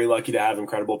very lucky to have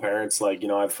incredible parents. Like,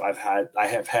 I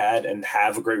have had and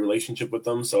have a great relationship with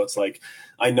them. So it's like,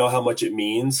 I know how much it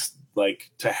means,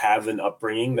 like to have an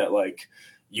upbringing that like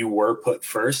you were put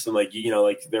first. And like,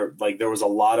 there was a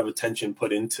lot of attention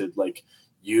put into like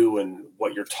you and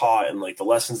what you're taught and like the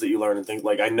lessons that you learn and things.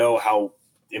 Like, I know how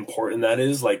important that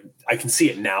is. Like, I can see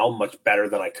it now much better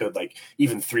than I could like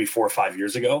even 3, 4, 5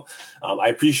 years ago. I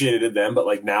appreciated it then, but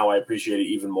like now I appreciate it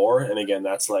even more. And again,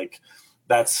 that's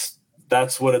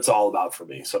what it's all about for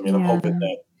me. So, I mean, I'm hoping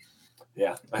that,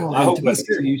 well, I hope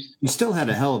you still had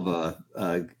a hell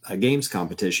of a games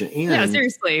competition. And yeah,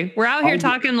 seriously, we're out here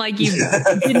talking like you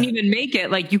didn't even make it.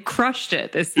 Like you crushed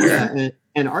it this year. Yeah,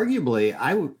 and arguably,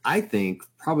 I think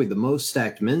probably the most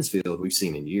stacked men's field we've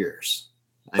seen in years.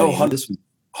 I mean, this was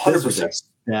 100% a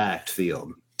stacked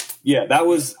field. Yeah, that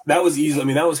was easy. I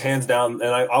mean, that was hands down.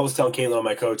 And I was telling Caitlin,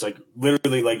 my coach, like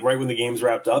literally like right when the games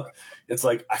wrapped up, it's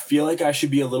like, I feel like I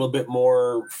should be a little bit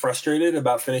more frustrated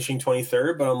about finishing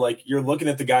 23rd, but I'm like, you're looking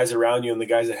at the guys around you and the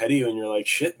guys ahead of you, and you're like,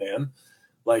 shit, man.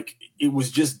 Like it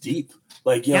was just deep.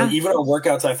 Like, even on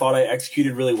workouts, I thought I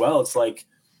executed really well. It's like,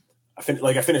 I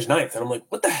finished 9th, and I'm like,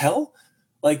 what the hell?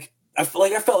 Like, I felt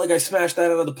like I smashed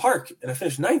that out of the park, and I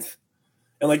finished 9th.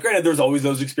 And like, granted, there's always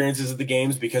those experiences at the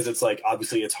games because it's like,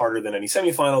 obviously it's harder than any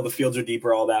semifinal. The fields are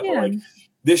deeper, all that. Yeah. But like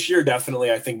this year,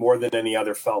 definitely, I think more than any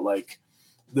other felt like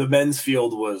the men's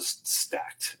field was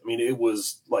stacked. I mean, it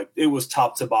was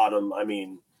top to bottom. I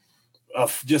mean,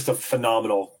 just a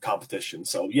phenomenal competition.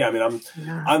 So yeah, I mean,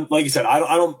 I'm like you said,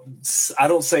 I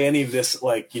don't say any of this,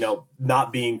 like,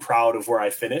 not being proud of where I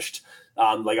finished.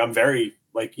 Like I'm very,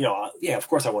 like, yeah, of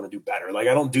course I want to do better. Like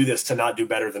I don't do this to not do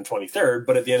better than 23rd,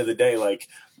 but at the end of the day, like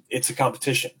it's a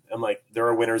competition, and like there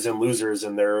are winners and losers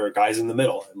and there are guys in the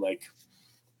middle, and like,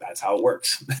 that's how it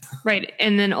works. Right.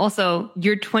 And then also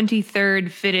you're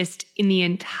 23rd fittest in the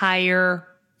entire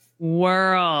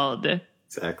world.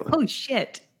 Exactly. Oh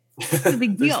shit. That's a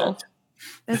big deal.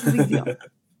 That's a big deal.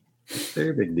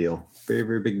 Very big deal. Very,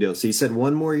 very big deal. So you said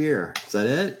one more year. Is that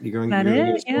it? You're going to one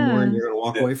more and you're going to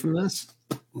walk away from this?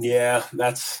 Yeah,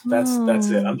 that's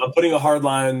it. I'm putting a hard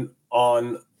line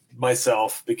on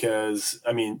myself because,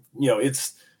 I mean,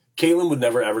 Caitlin would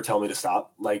never ever tell me to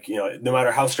stop. Like, no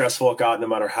matter how stressful it got, no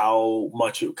matter how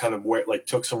much it kind of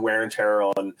took some wear and tear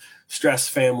on stress,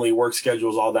 family, work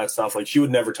schedules, all that stuff. Like, she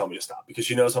would never tell me to stop because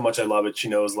she knows how much I love it. She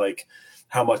knows like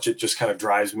how much it just kind of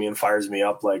drives me and fires me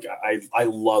up. Like I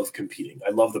love competing.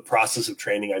 I love the process of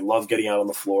training. I love getting out on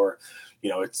the floor.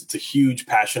 It's a huge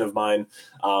passion of mine.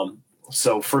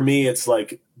 So for me, it's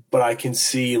like, but I can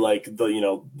see like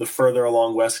the further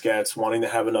along Wes gets, wanting to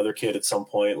have another kid at some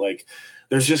point, like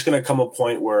there's just going to come a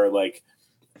point where like,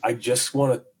 I just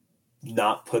want to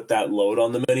not put that load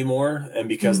on them anymore. And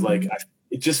because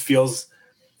it just feels,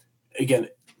 again,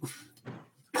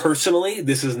 personally,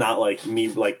 this is not like me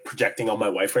like projecting on my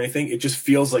wife or anything. It just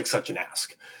feels like such an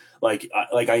ask. Like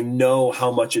I know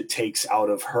how much it takes out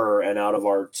of her and out of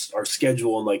our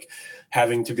schedule, and like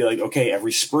having to be like, okay,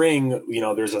 every spring,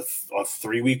 there's a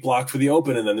 3-week block for the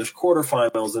Open, and then there's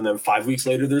quarterfinals, and then 5 weeks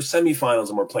later there's semifinals,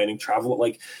 and we're planning travel.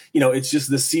 Like, it's just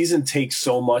the season takes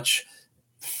so much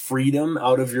freedom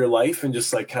out of your life and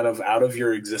just like kind of out of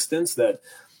your existence that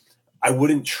I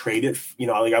wouldn't trade it.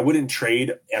 I wouldn't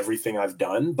trade everything I've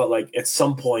done, but like at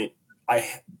some point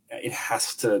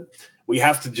we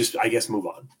have to just, I guess, move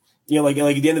on. Like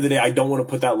at the end of the day, I don't want to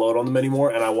put that load on them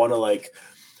anymore. And I want to like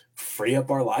free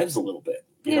up our lives a little bit,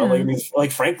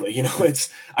 frankly,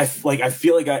 I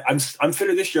feel like I'm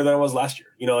fitter this year than I was last year.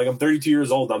 Like I'm 32 years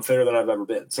old. I'm fitter than I've ever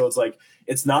been. So it's like,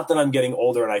 it's not that I'm getting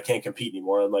older and I can't compete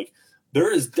anymore. I'm like,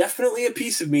 there is definitely a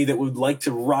piece of me that would like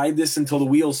to ride this until the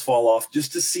wheels fall off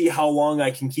just to see how long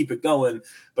I can keep it going.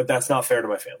 But that's not fair to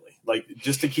my family. Like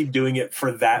just to keep doing it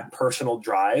for that personal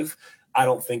drive, I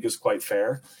don't think is quite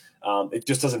fair. It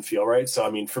just doesn't feel right. So,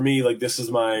 I mean, for me, like this is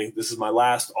my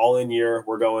last all in year.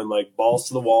 We're going like balls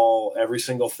to the wall, every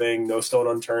single thing, no stone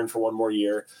unturned for one more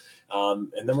year.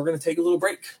 And then we're going to take a little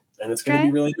break, and it's going to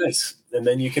be really nice. And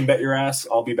then you can bet your ass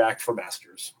I'll be back for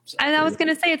Masters. So. And I was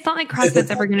going to say, it's not like CrossFit's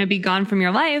ever going to be gone from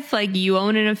your life. Like you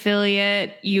own an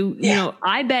affiliate, you know,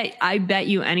 I bet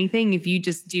you anything if you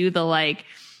just do the like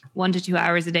 1 to 2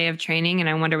 hours a day of training, and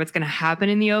I wonder what's going to happen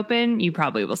in the Open, you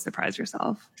probably will surprise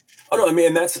yourself. Oh no, I mean,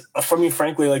 and that's for me,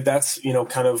 frankly, like that's,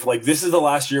 kind of like, this is the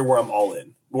last year where I'm all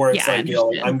in, where it's like,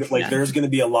 I'm like, there's going to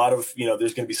be a lot of,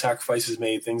 there's going to be sacrifices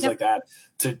made, things like that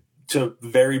to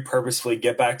very purposefully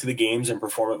get back to the games and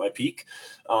perform at my peak.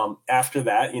 After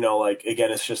that, like, again,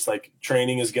 it's just like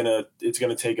training it's going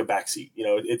to take a backseat.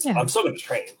 I'm still going to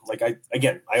train. Like I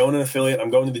own an affiliate.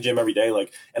 I'm going to the gym every day.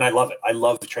 Like, and I love it. I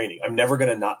love the training. I'm never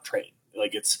going to not train.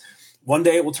 Like it's, one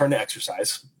day it will turn to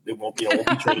exercise. It won't be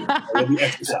training. It will be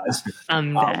exercise.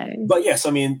 But yes, I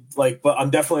mean, like, but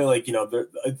I'm definitely like,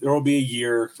 there will be a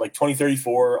year, like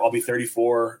 2034, I'll be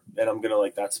 34, and I'm going to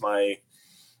like, that's my,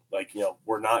 like,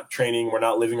 we're not training, we're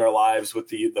not living our lives with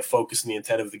the focus and the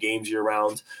intent of the games year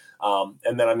round.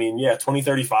 And then, I mean,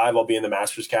 2035, I'll be in the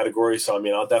Masters category. So, I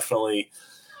mean,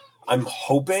 I'm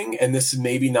hoping, and this is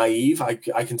maybe naive, I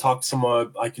can talk to some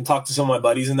of my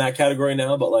buddies in that category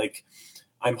now, but like,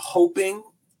 I'm hoping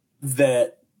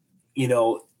that,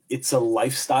 it's a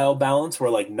lifestyle balance where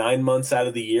like 9 months out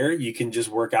of the year, you can just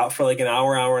work out for like an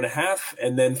hour, hour and a half.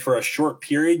 And then for a short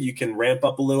period, you can ramp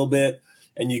up a little bit,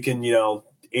 and you can,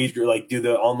 age like do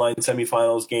the online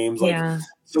semifinals games,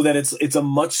 so that it's a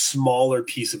much smaller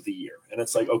piece of the year. And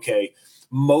it's like, okay,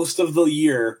 most of the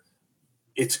year,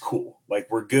 it's cool. Like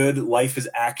we're good. Life is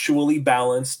actually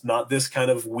balanced, not this kind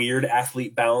of weird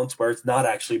athlete balance where it's not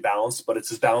actually balanced, but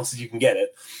it's as balanced as you can get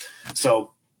it.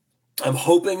 So I'm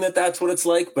hoping that that's what it's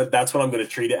like, but that's what I'm going to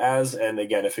treat it as. And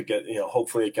again, if it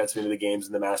hopefully it gets me to the games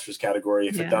in the Masters category.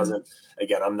 If it doesn't,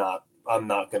 again, I'm not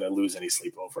going to lose any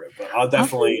sleep over it, but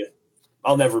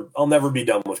I'll never be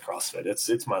done with CrossFit.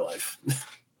 It's my life.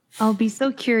 I'll be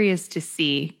so curious to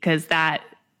see, because that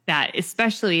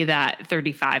especially that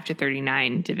 35 to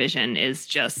 39 division is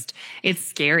just, it's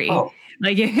scary.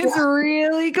 Like it's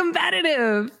really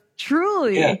competitive,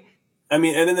 truly. Yeah. I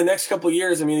mean, and in the next couple of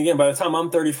years, I mean, again, by the time I'm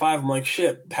 35, I'm like,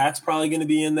 shit, Pat's probably going to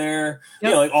be in there.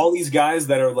 Yep. Like all these guys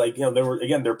that are like,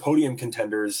 they're podium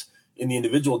contenders in the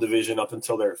individual division up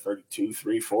until they're 32,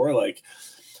 3, 4. Like,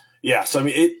 yeah. So, I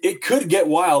mean, it could get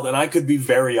wild, and I could be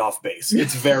very off base.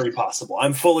 It's very possible.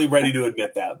 I'm fully ready to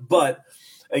admit that. But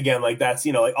again, like that's,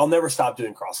 like I'll never stop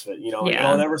doing CrossFit, and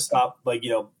I'll never stop, like,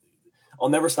 I'll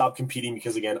never stop competing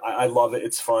because, again, I love it.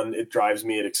 It's fun. It drives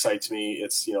me. It excites me.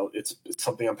 It's, it's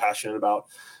something I'm passionate about,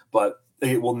 but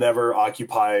it will never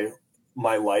occupy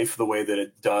my life the way that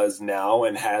it does now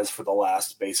and has for the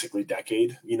last basically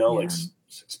decade, like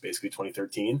since basically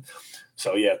 2013.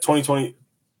 So yeah,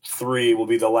 2023 will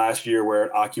be the last year where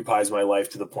it occupies my life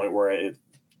to the point where it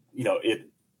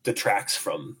detracts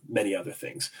from many other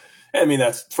things. I mean,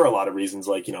 that's for a lot of reasons.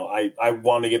 Like, I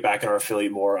want to get back in our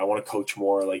affiliate more. I want to coach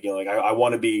more. Like, I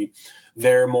want to be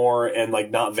there more and like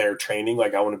not there training.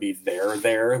 Like I want to be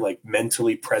there, like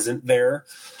mentally present there.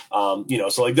 So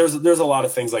like there's a lot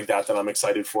of things like that I'm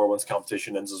excited for once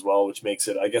competition ends as well, which makes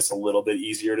it, I guess, a little bit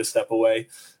easier to step away.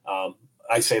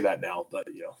 I say that now, but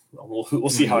we'll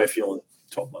see how I feel in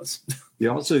 12 months.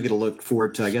 You also get to look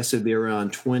forward to, I guess it'd be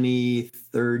around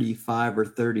 2035 or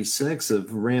 36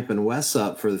 of ramping Wes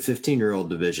up for the 15-year-old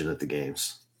division at the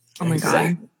games. Oh my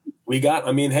God.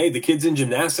 I mean, hey, the kid's in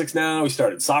gymnastics now. He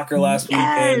started soccer last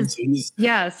weekend. So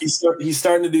he's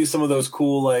starting to do some of those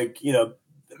cool, like, you know,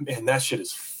 man, that shit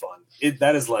is fun.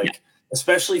 That is like,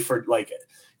 especially for like,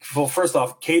 well, first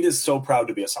off, Kate is so proud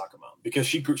to be a soccer mom because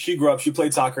she grew up, she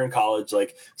played soccer in college.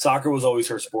 Like soccer was always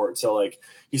her sport. So like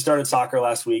he started soccer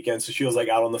last weekend. So she was like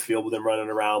out on the field with him running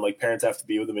around, like parents have to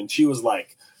be with him. And she was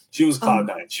cloud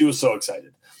nine. She was so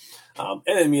excited. And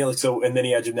then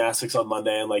he had gymnastics on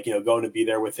Monday and like, you know, going to be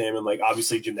there with him. And like,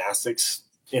 obviously gymnastics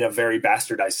in a very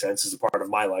bastardized sense is a part of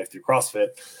my life through CrossFit.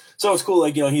 So it's cool.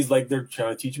 Like, you know, he's like, they're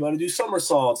trying to teach him how to do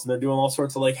somersaults and they're doing all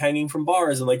sorts of like hanging from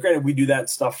bars. And like, granted, we do that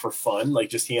stuff for fun. Like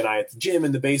just he and I at the gym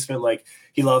in the basement, like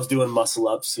he loves doing muscle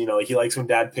ups, you know, like he likes when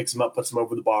dad picks him up, puts him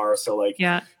over the bar. So like,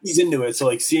 he's into it. So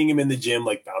like seeing him in the gym,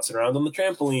 like bouncing around on the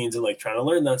trampolines and like trying to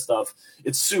learn that stuff,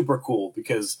 it's super cool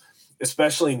because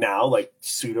especially now, like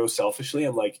pseudo selfishly,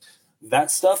 I'm like, that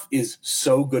stuff is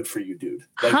so good for you, dude.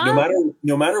 Like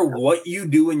no matter what you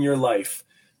do in your life,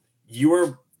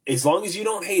 as long as you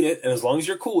don't hate it and as long as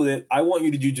you're cool with it, I want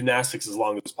you to do gymnastics as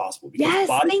long as possible because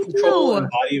body control and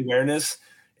body awareness,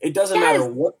 it doesn't matter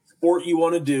what sport you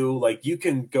want to do. Like you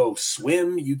can go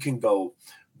swim, you can go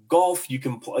golf, you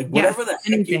can play whatever the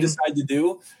heck you decide to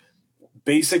do.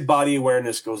 Basic body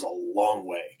awareness goes a long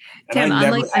way. And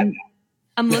Tim,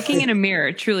 I'm looking in a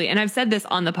mirror, truly. And I've said this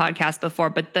on the podcast before,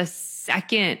 but the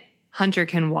second Hunter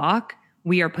can walk,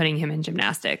 we are putting him in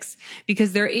gymnastics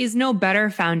because there is no better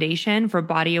foundation for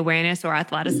body awareness or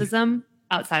athleticism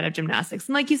outside of gymnastics.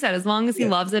 And like you said, as long as he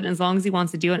loves it, and as long as he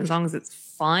wants to do it, and as long as it's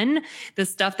fun, the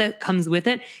stuff that comes with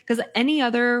it, because any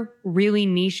other really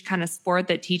niche kind of sport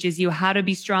that teaches you how to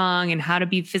be strong and how to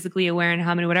be physically aware and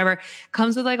how many whatever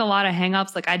comes with like a lot of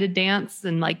hangups. Like I did dance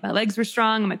and like my legs were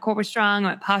strong and my core was strong, and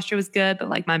my posture was good, but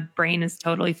like my brain is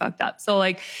totally fucked up. So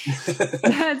like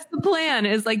that's the plan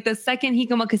is like the second he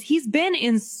come up, because he's been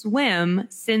in swim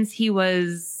since he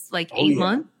was like 8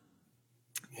 months.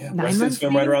 Yeah, Weston's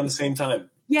been right around the same time.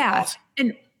 Yeah. Awesome.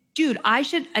 And dude,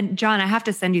 John, I have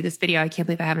to send you this video. I can't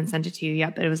believe I haven't sent it to you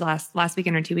yet, but it was last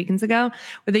weekend or 2 weekends ago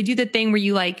where they do the thing where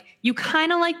you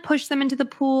kind of like push them into the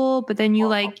pool, but then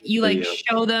you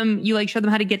show them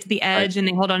how to get to the edge and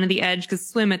they hold on to the edge because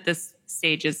swim at this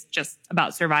stage is just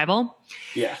about survival.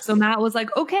 Yeah. So Matt was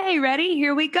like, okay, ready?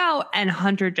 Here we go. And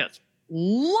Hunter just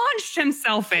launched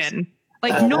himself in.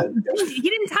 Like, he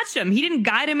didn't touch him. He didn't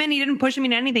guide him in. He didn't push him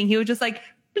into anything. He was just like,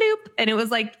 bloop. And it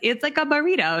was like, it's like a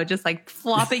burrito just like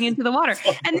flopping into the water.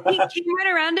 And then he came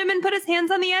right around him and put his hands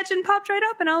on the edge and popped right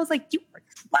up. And I was like, you are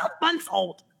 12 months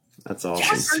old. That's awesome.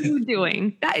 What are you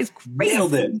doing? That is crazy.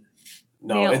 Nailed it.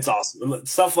 No, it's awesome.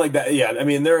 Stuff like that. Yeah. I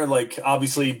mean, there are like,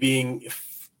 obviously being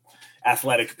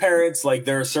athletic parents, like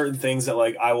there are certain things that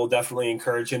like I will definitely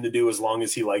encourage him to do as long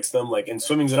as he likes them. Like, and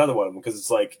swimming's another one because it's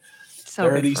like,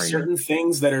 there are these certain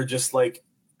things that are just like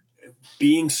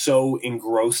being so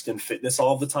engrossed in fitness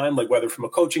all the time, like whether from a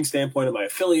coaching standpoint at my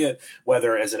affiliate,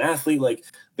 whether as an athlete, like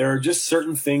there are just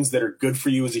certain things that are good for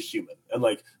you as a human. And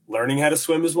like learning how to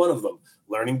swim is one of them.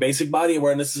 Learning basic body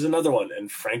awareness is another one. And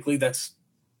frankly, that's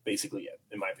basically it,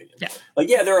 in my opinion. Yeah. Like,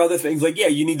 yeah, there are other things. Like, yeah,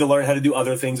 you need to learn how to do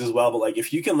other things as well. But like,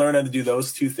 if you can learn how to do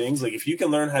those two things, like if you can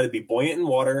learn how to be buoyant in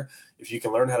water, if you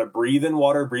can learn how to breathe in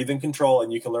water, breathe in control,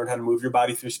 and you can learn how to move your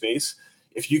body through space,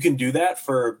 if you can do that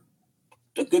for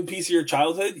a good piece of your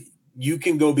childhood, you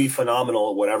can go be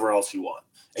phenomenal at whatever else you want.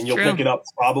 And you'll pick it up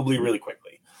probably really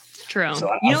quickly. True. So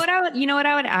you know what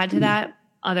I would add to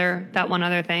that one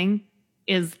other thing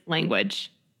is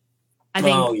language. I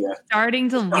think starting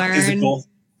to learn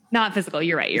not physical.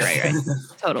 You're right.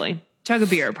 Totally. Chug a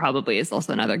beer probably is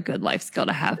also another good life skill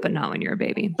to have, but not when you're a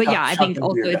baby. But yeah, I think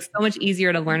also it's so much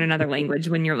easier to learn another language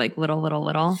when you're like little.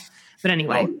 But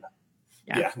anyway.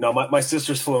 Yeah. No, my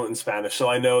sister's fluent in Spanish, so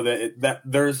I know that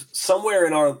there's somewhere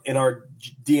in our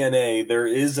DNA there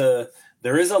is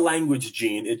a language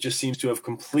gene. It just seems to have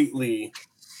completely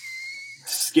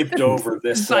skipped over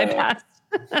this. Bypass.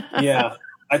 Yeah.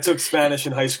 I took Spanish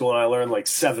in high school and I learned like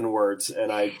 7 words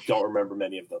and I don't remember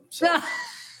many of them. So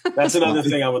that's another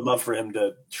thing I would love for him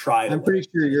to try. I'm pretty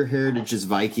sure your heritage is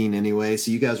Viking anyway.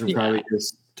 So you guys were probably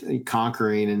just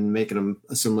conquering and making them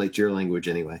assimilate your language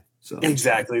anyway. So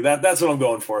exactly. That's what I'm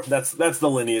going for. That's the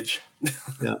lineage.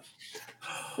 Yeah.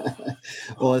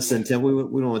 Well, listen, Tim, we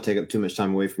don't want to take up too much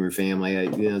time away from your family.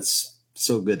 It's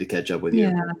so good to catch up with you.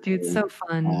 Yeah, dude, so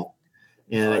fun.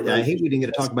 And I hate we didn't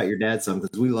get to talk about your dad some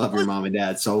because we love your mom and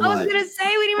dad so much. I was going to say,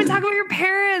 we didn't even talk about your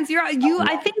parents.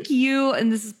 I think you,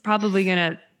 and this is probably going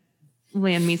to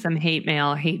land me some hate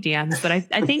mail, hate DMs, but I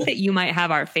think that you might have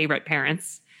our favorite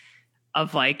parents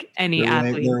of like any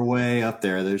athlete. They're way up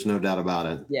there. There's no doubt about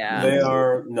it. Yeah, They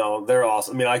are. No, they're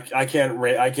awesome. I mean, I can't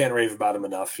rave about them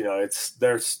enough. You know,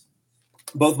 there's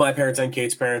both my parents and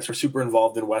Kate's parents were super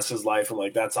involved in Wes's life, and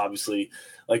like that's obviously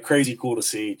like crazy cool to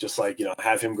see. Just like, you know,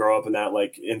 have him grow up in that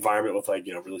like environment with like,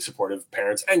 you know, really supportive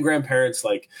parents and grandparents.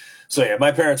 Like, so yeah,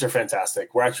 my parents are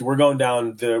fantastic. We're going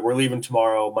down. We're leaving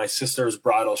tomorrow. My sister's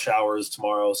bridal shower is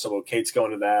tomorrow, so Kate's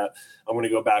going to that. I'm going to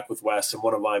go back with Wes, and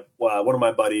one of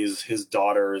my buddies, his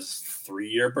daughter's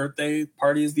 3-year birthday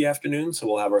party is the afternoon, so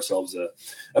we'll have ourselves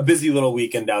a busy little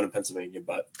weekend down in Pennsylvania.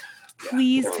 But yeah,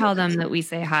 please tell them that we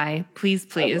say hi. Please.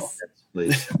 Please.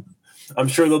 I'm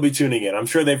sure they'll be tuning in. I'm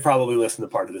sure they've probably listened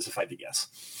to part of this if I had to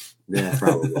guess. Yeah,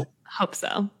 probably. Hope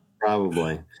so.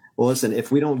 Probably. Well, listen,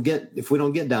 if we don't get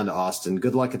down to Austin,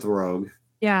 good luck at the Rogue.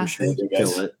 Yeah. I'm sure you'll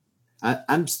kill it.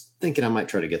 I'm thinking I might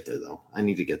try to get there though. I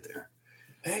need to get there.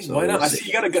 Hey, so why not? I see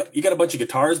you got a bunch of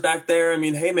guitars back there. I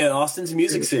mean, hey man, Austin's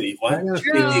music city. Why?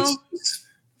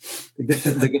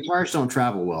 The guitars don't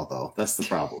travel well, though. That's the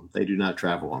problem. They do not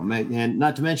travel well. And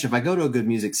not to mention, if I go to a good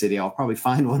music city, I'll probably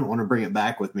find one and want to bring it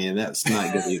back with me, and that's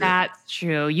not good either. That's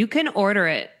true. You can order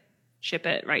it, ship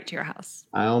it right to your house.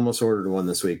 I almost ordered one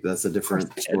this week. But that's a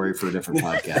different story for a different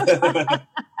podcast.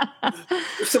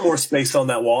 There's some more space on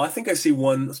that wall. I think I see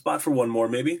one spot for one more,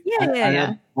 maybe.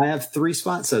 Yeah. I have 3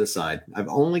 spots set aside. I've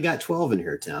only got 12 in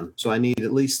here, Tim, so I need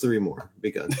at least 3 more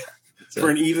because for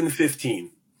an even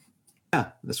 15.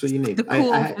 Yeah, that's what you need.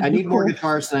 I need more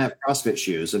guitars than I have CrossFit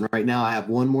shoes. And right now I have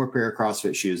 1 more pair of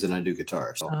CrossFit shoes than I do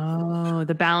guitars. So. Oh,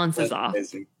 the balance is off.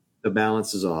 Amazing. The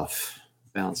balance is off.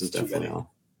 Balance is definitely off.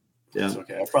 Yeah. That's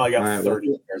okay. I've probably got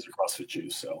 30 pairs of CrossFit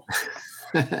shoes. So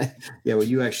yeah, well,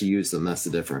 you actually use them. That's the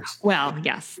difference. Well,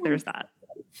 yes, there's that.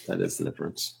 That is the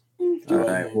difference. All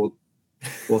right.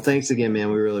 Well, thanks again,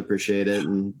 man. We really appreciate it.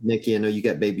 And Nikki, I know you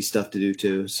got baby stuff to do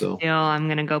too. So I'm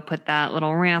going to go put that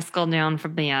little rascal down for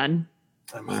bed.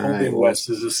 I'm hoping Wes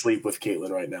is asleep with Caitlin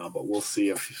right now, but we'll see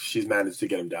if she's managed to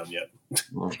get him down yet.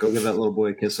 Well, go give that little boy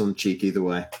a kiss on the cheek either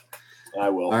way. I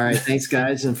will. All right. Thanks,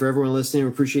 guys. And for everyone listening, we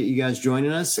appreciate you guys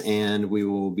joining us, and we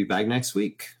will be back next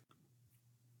week.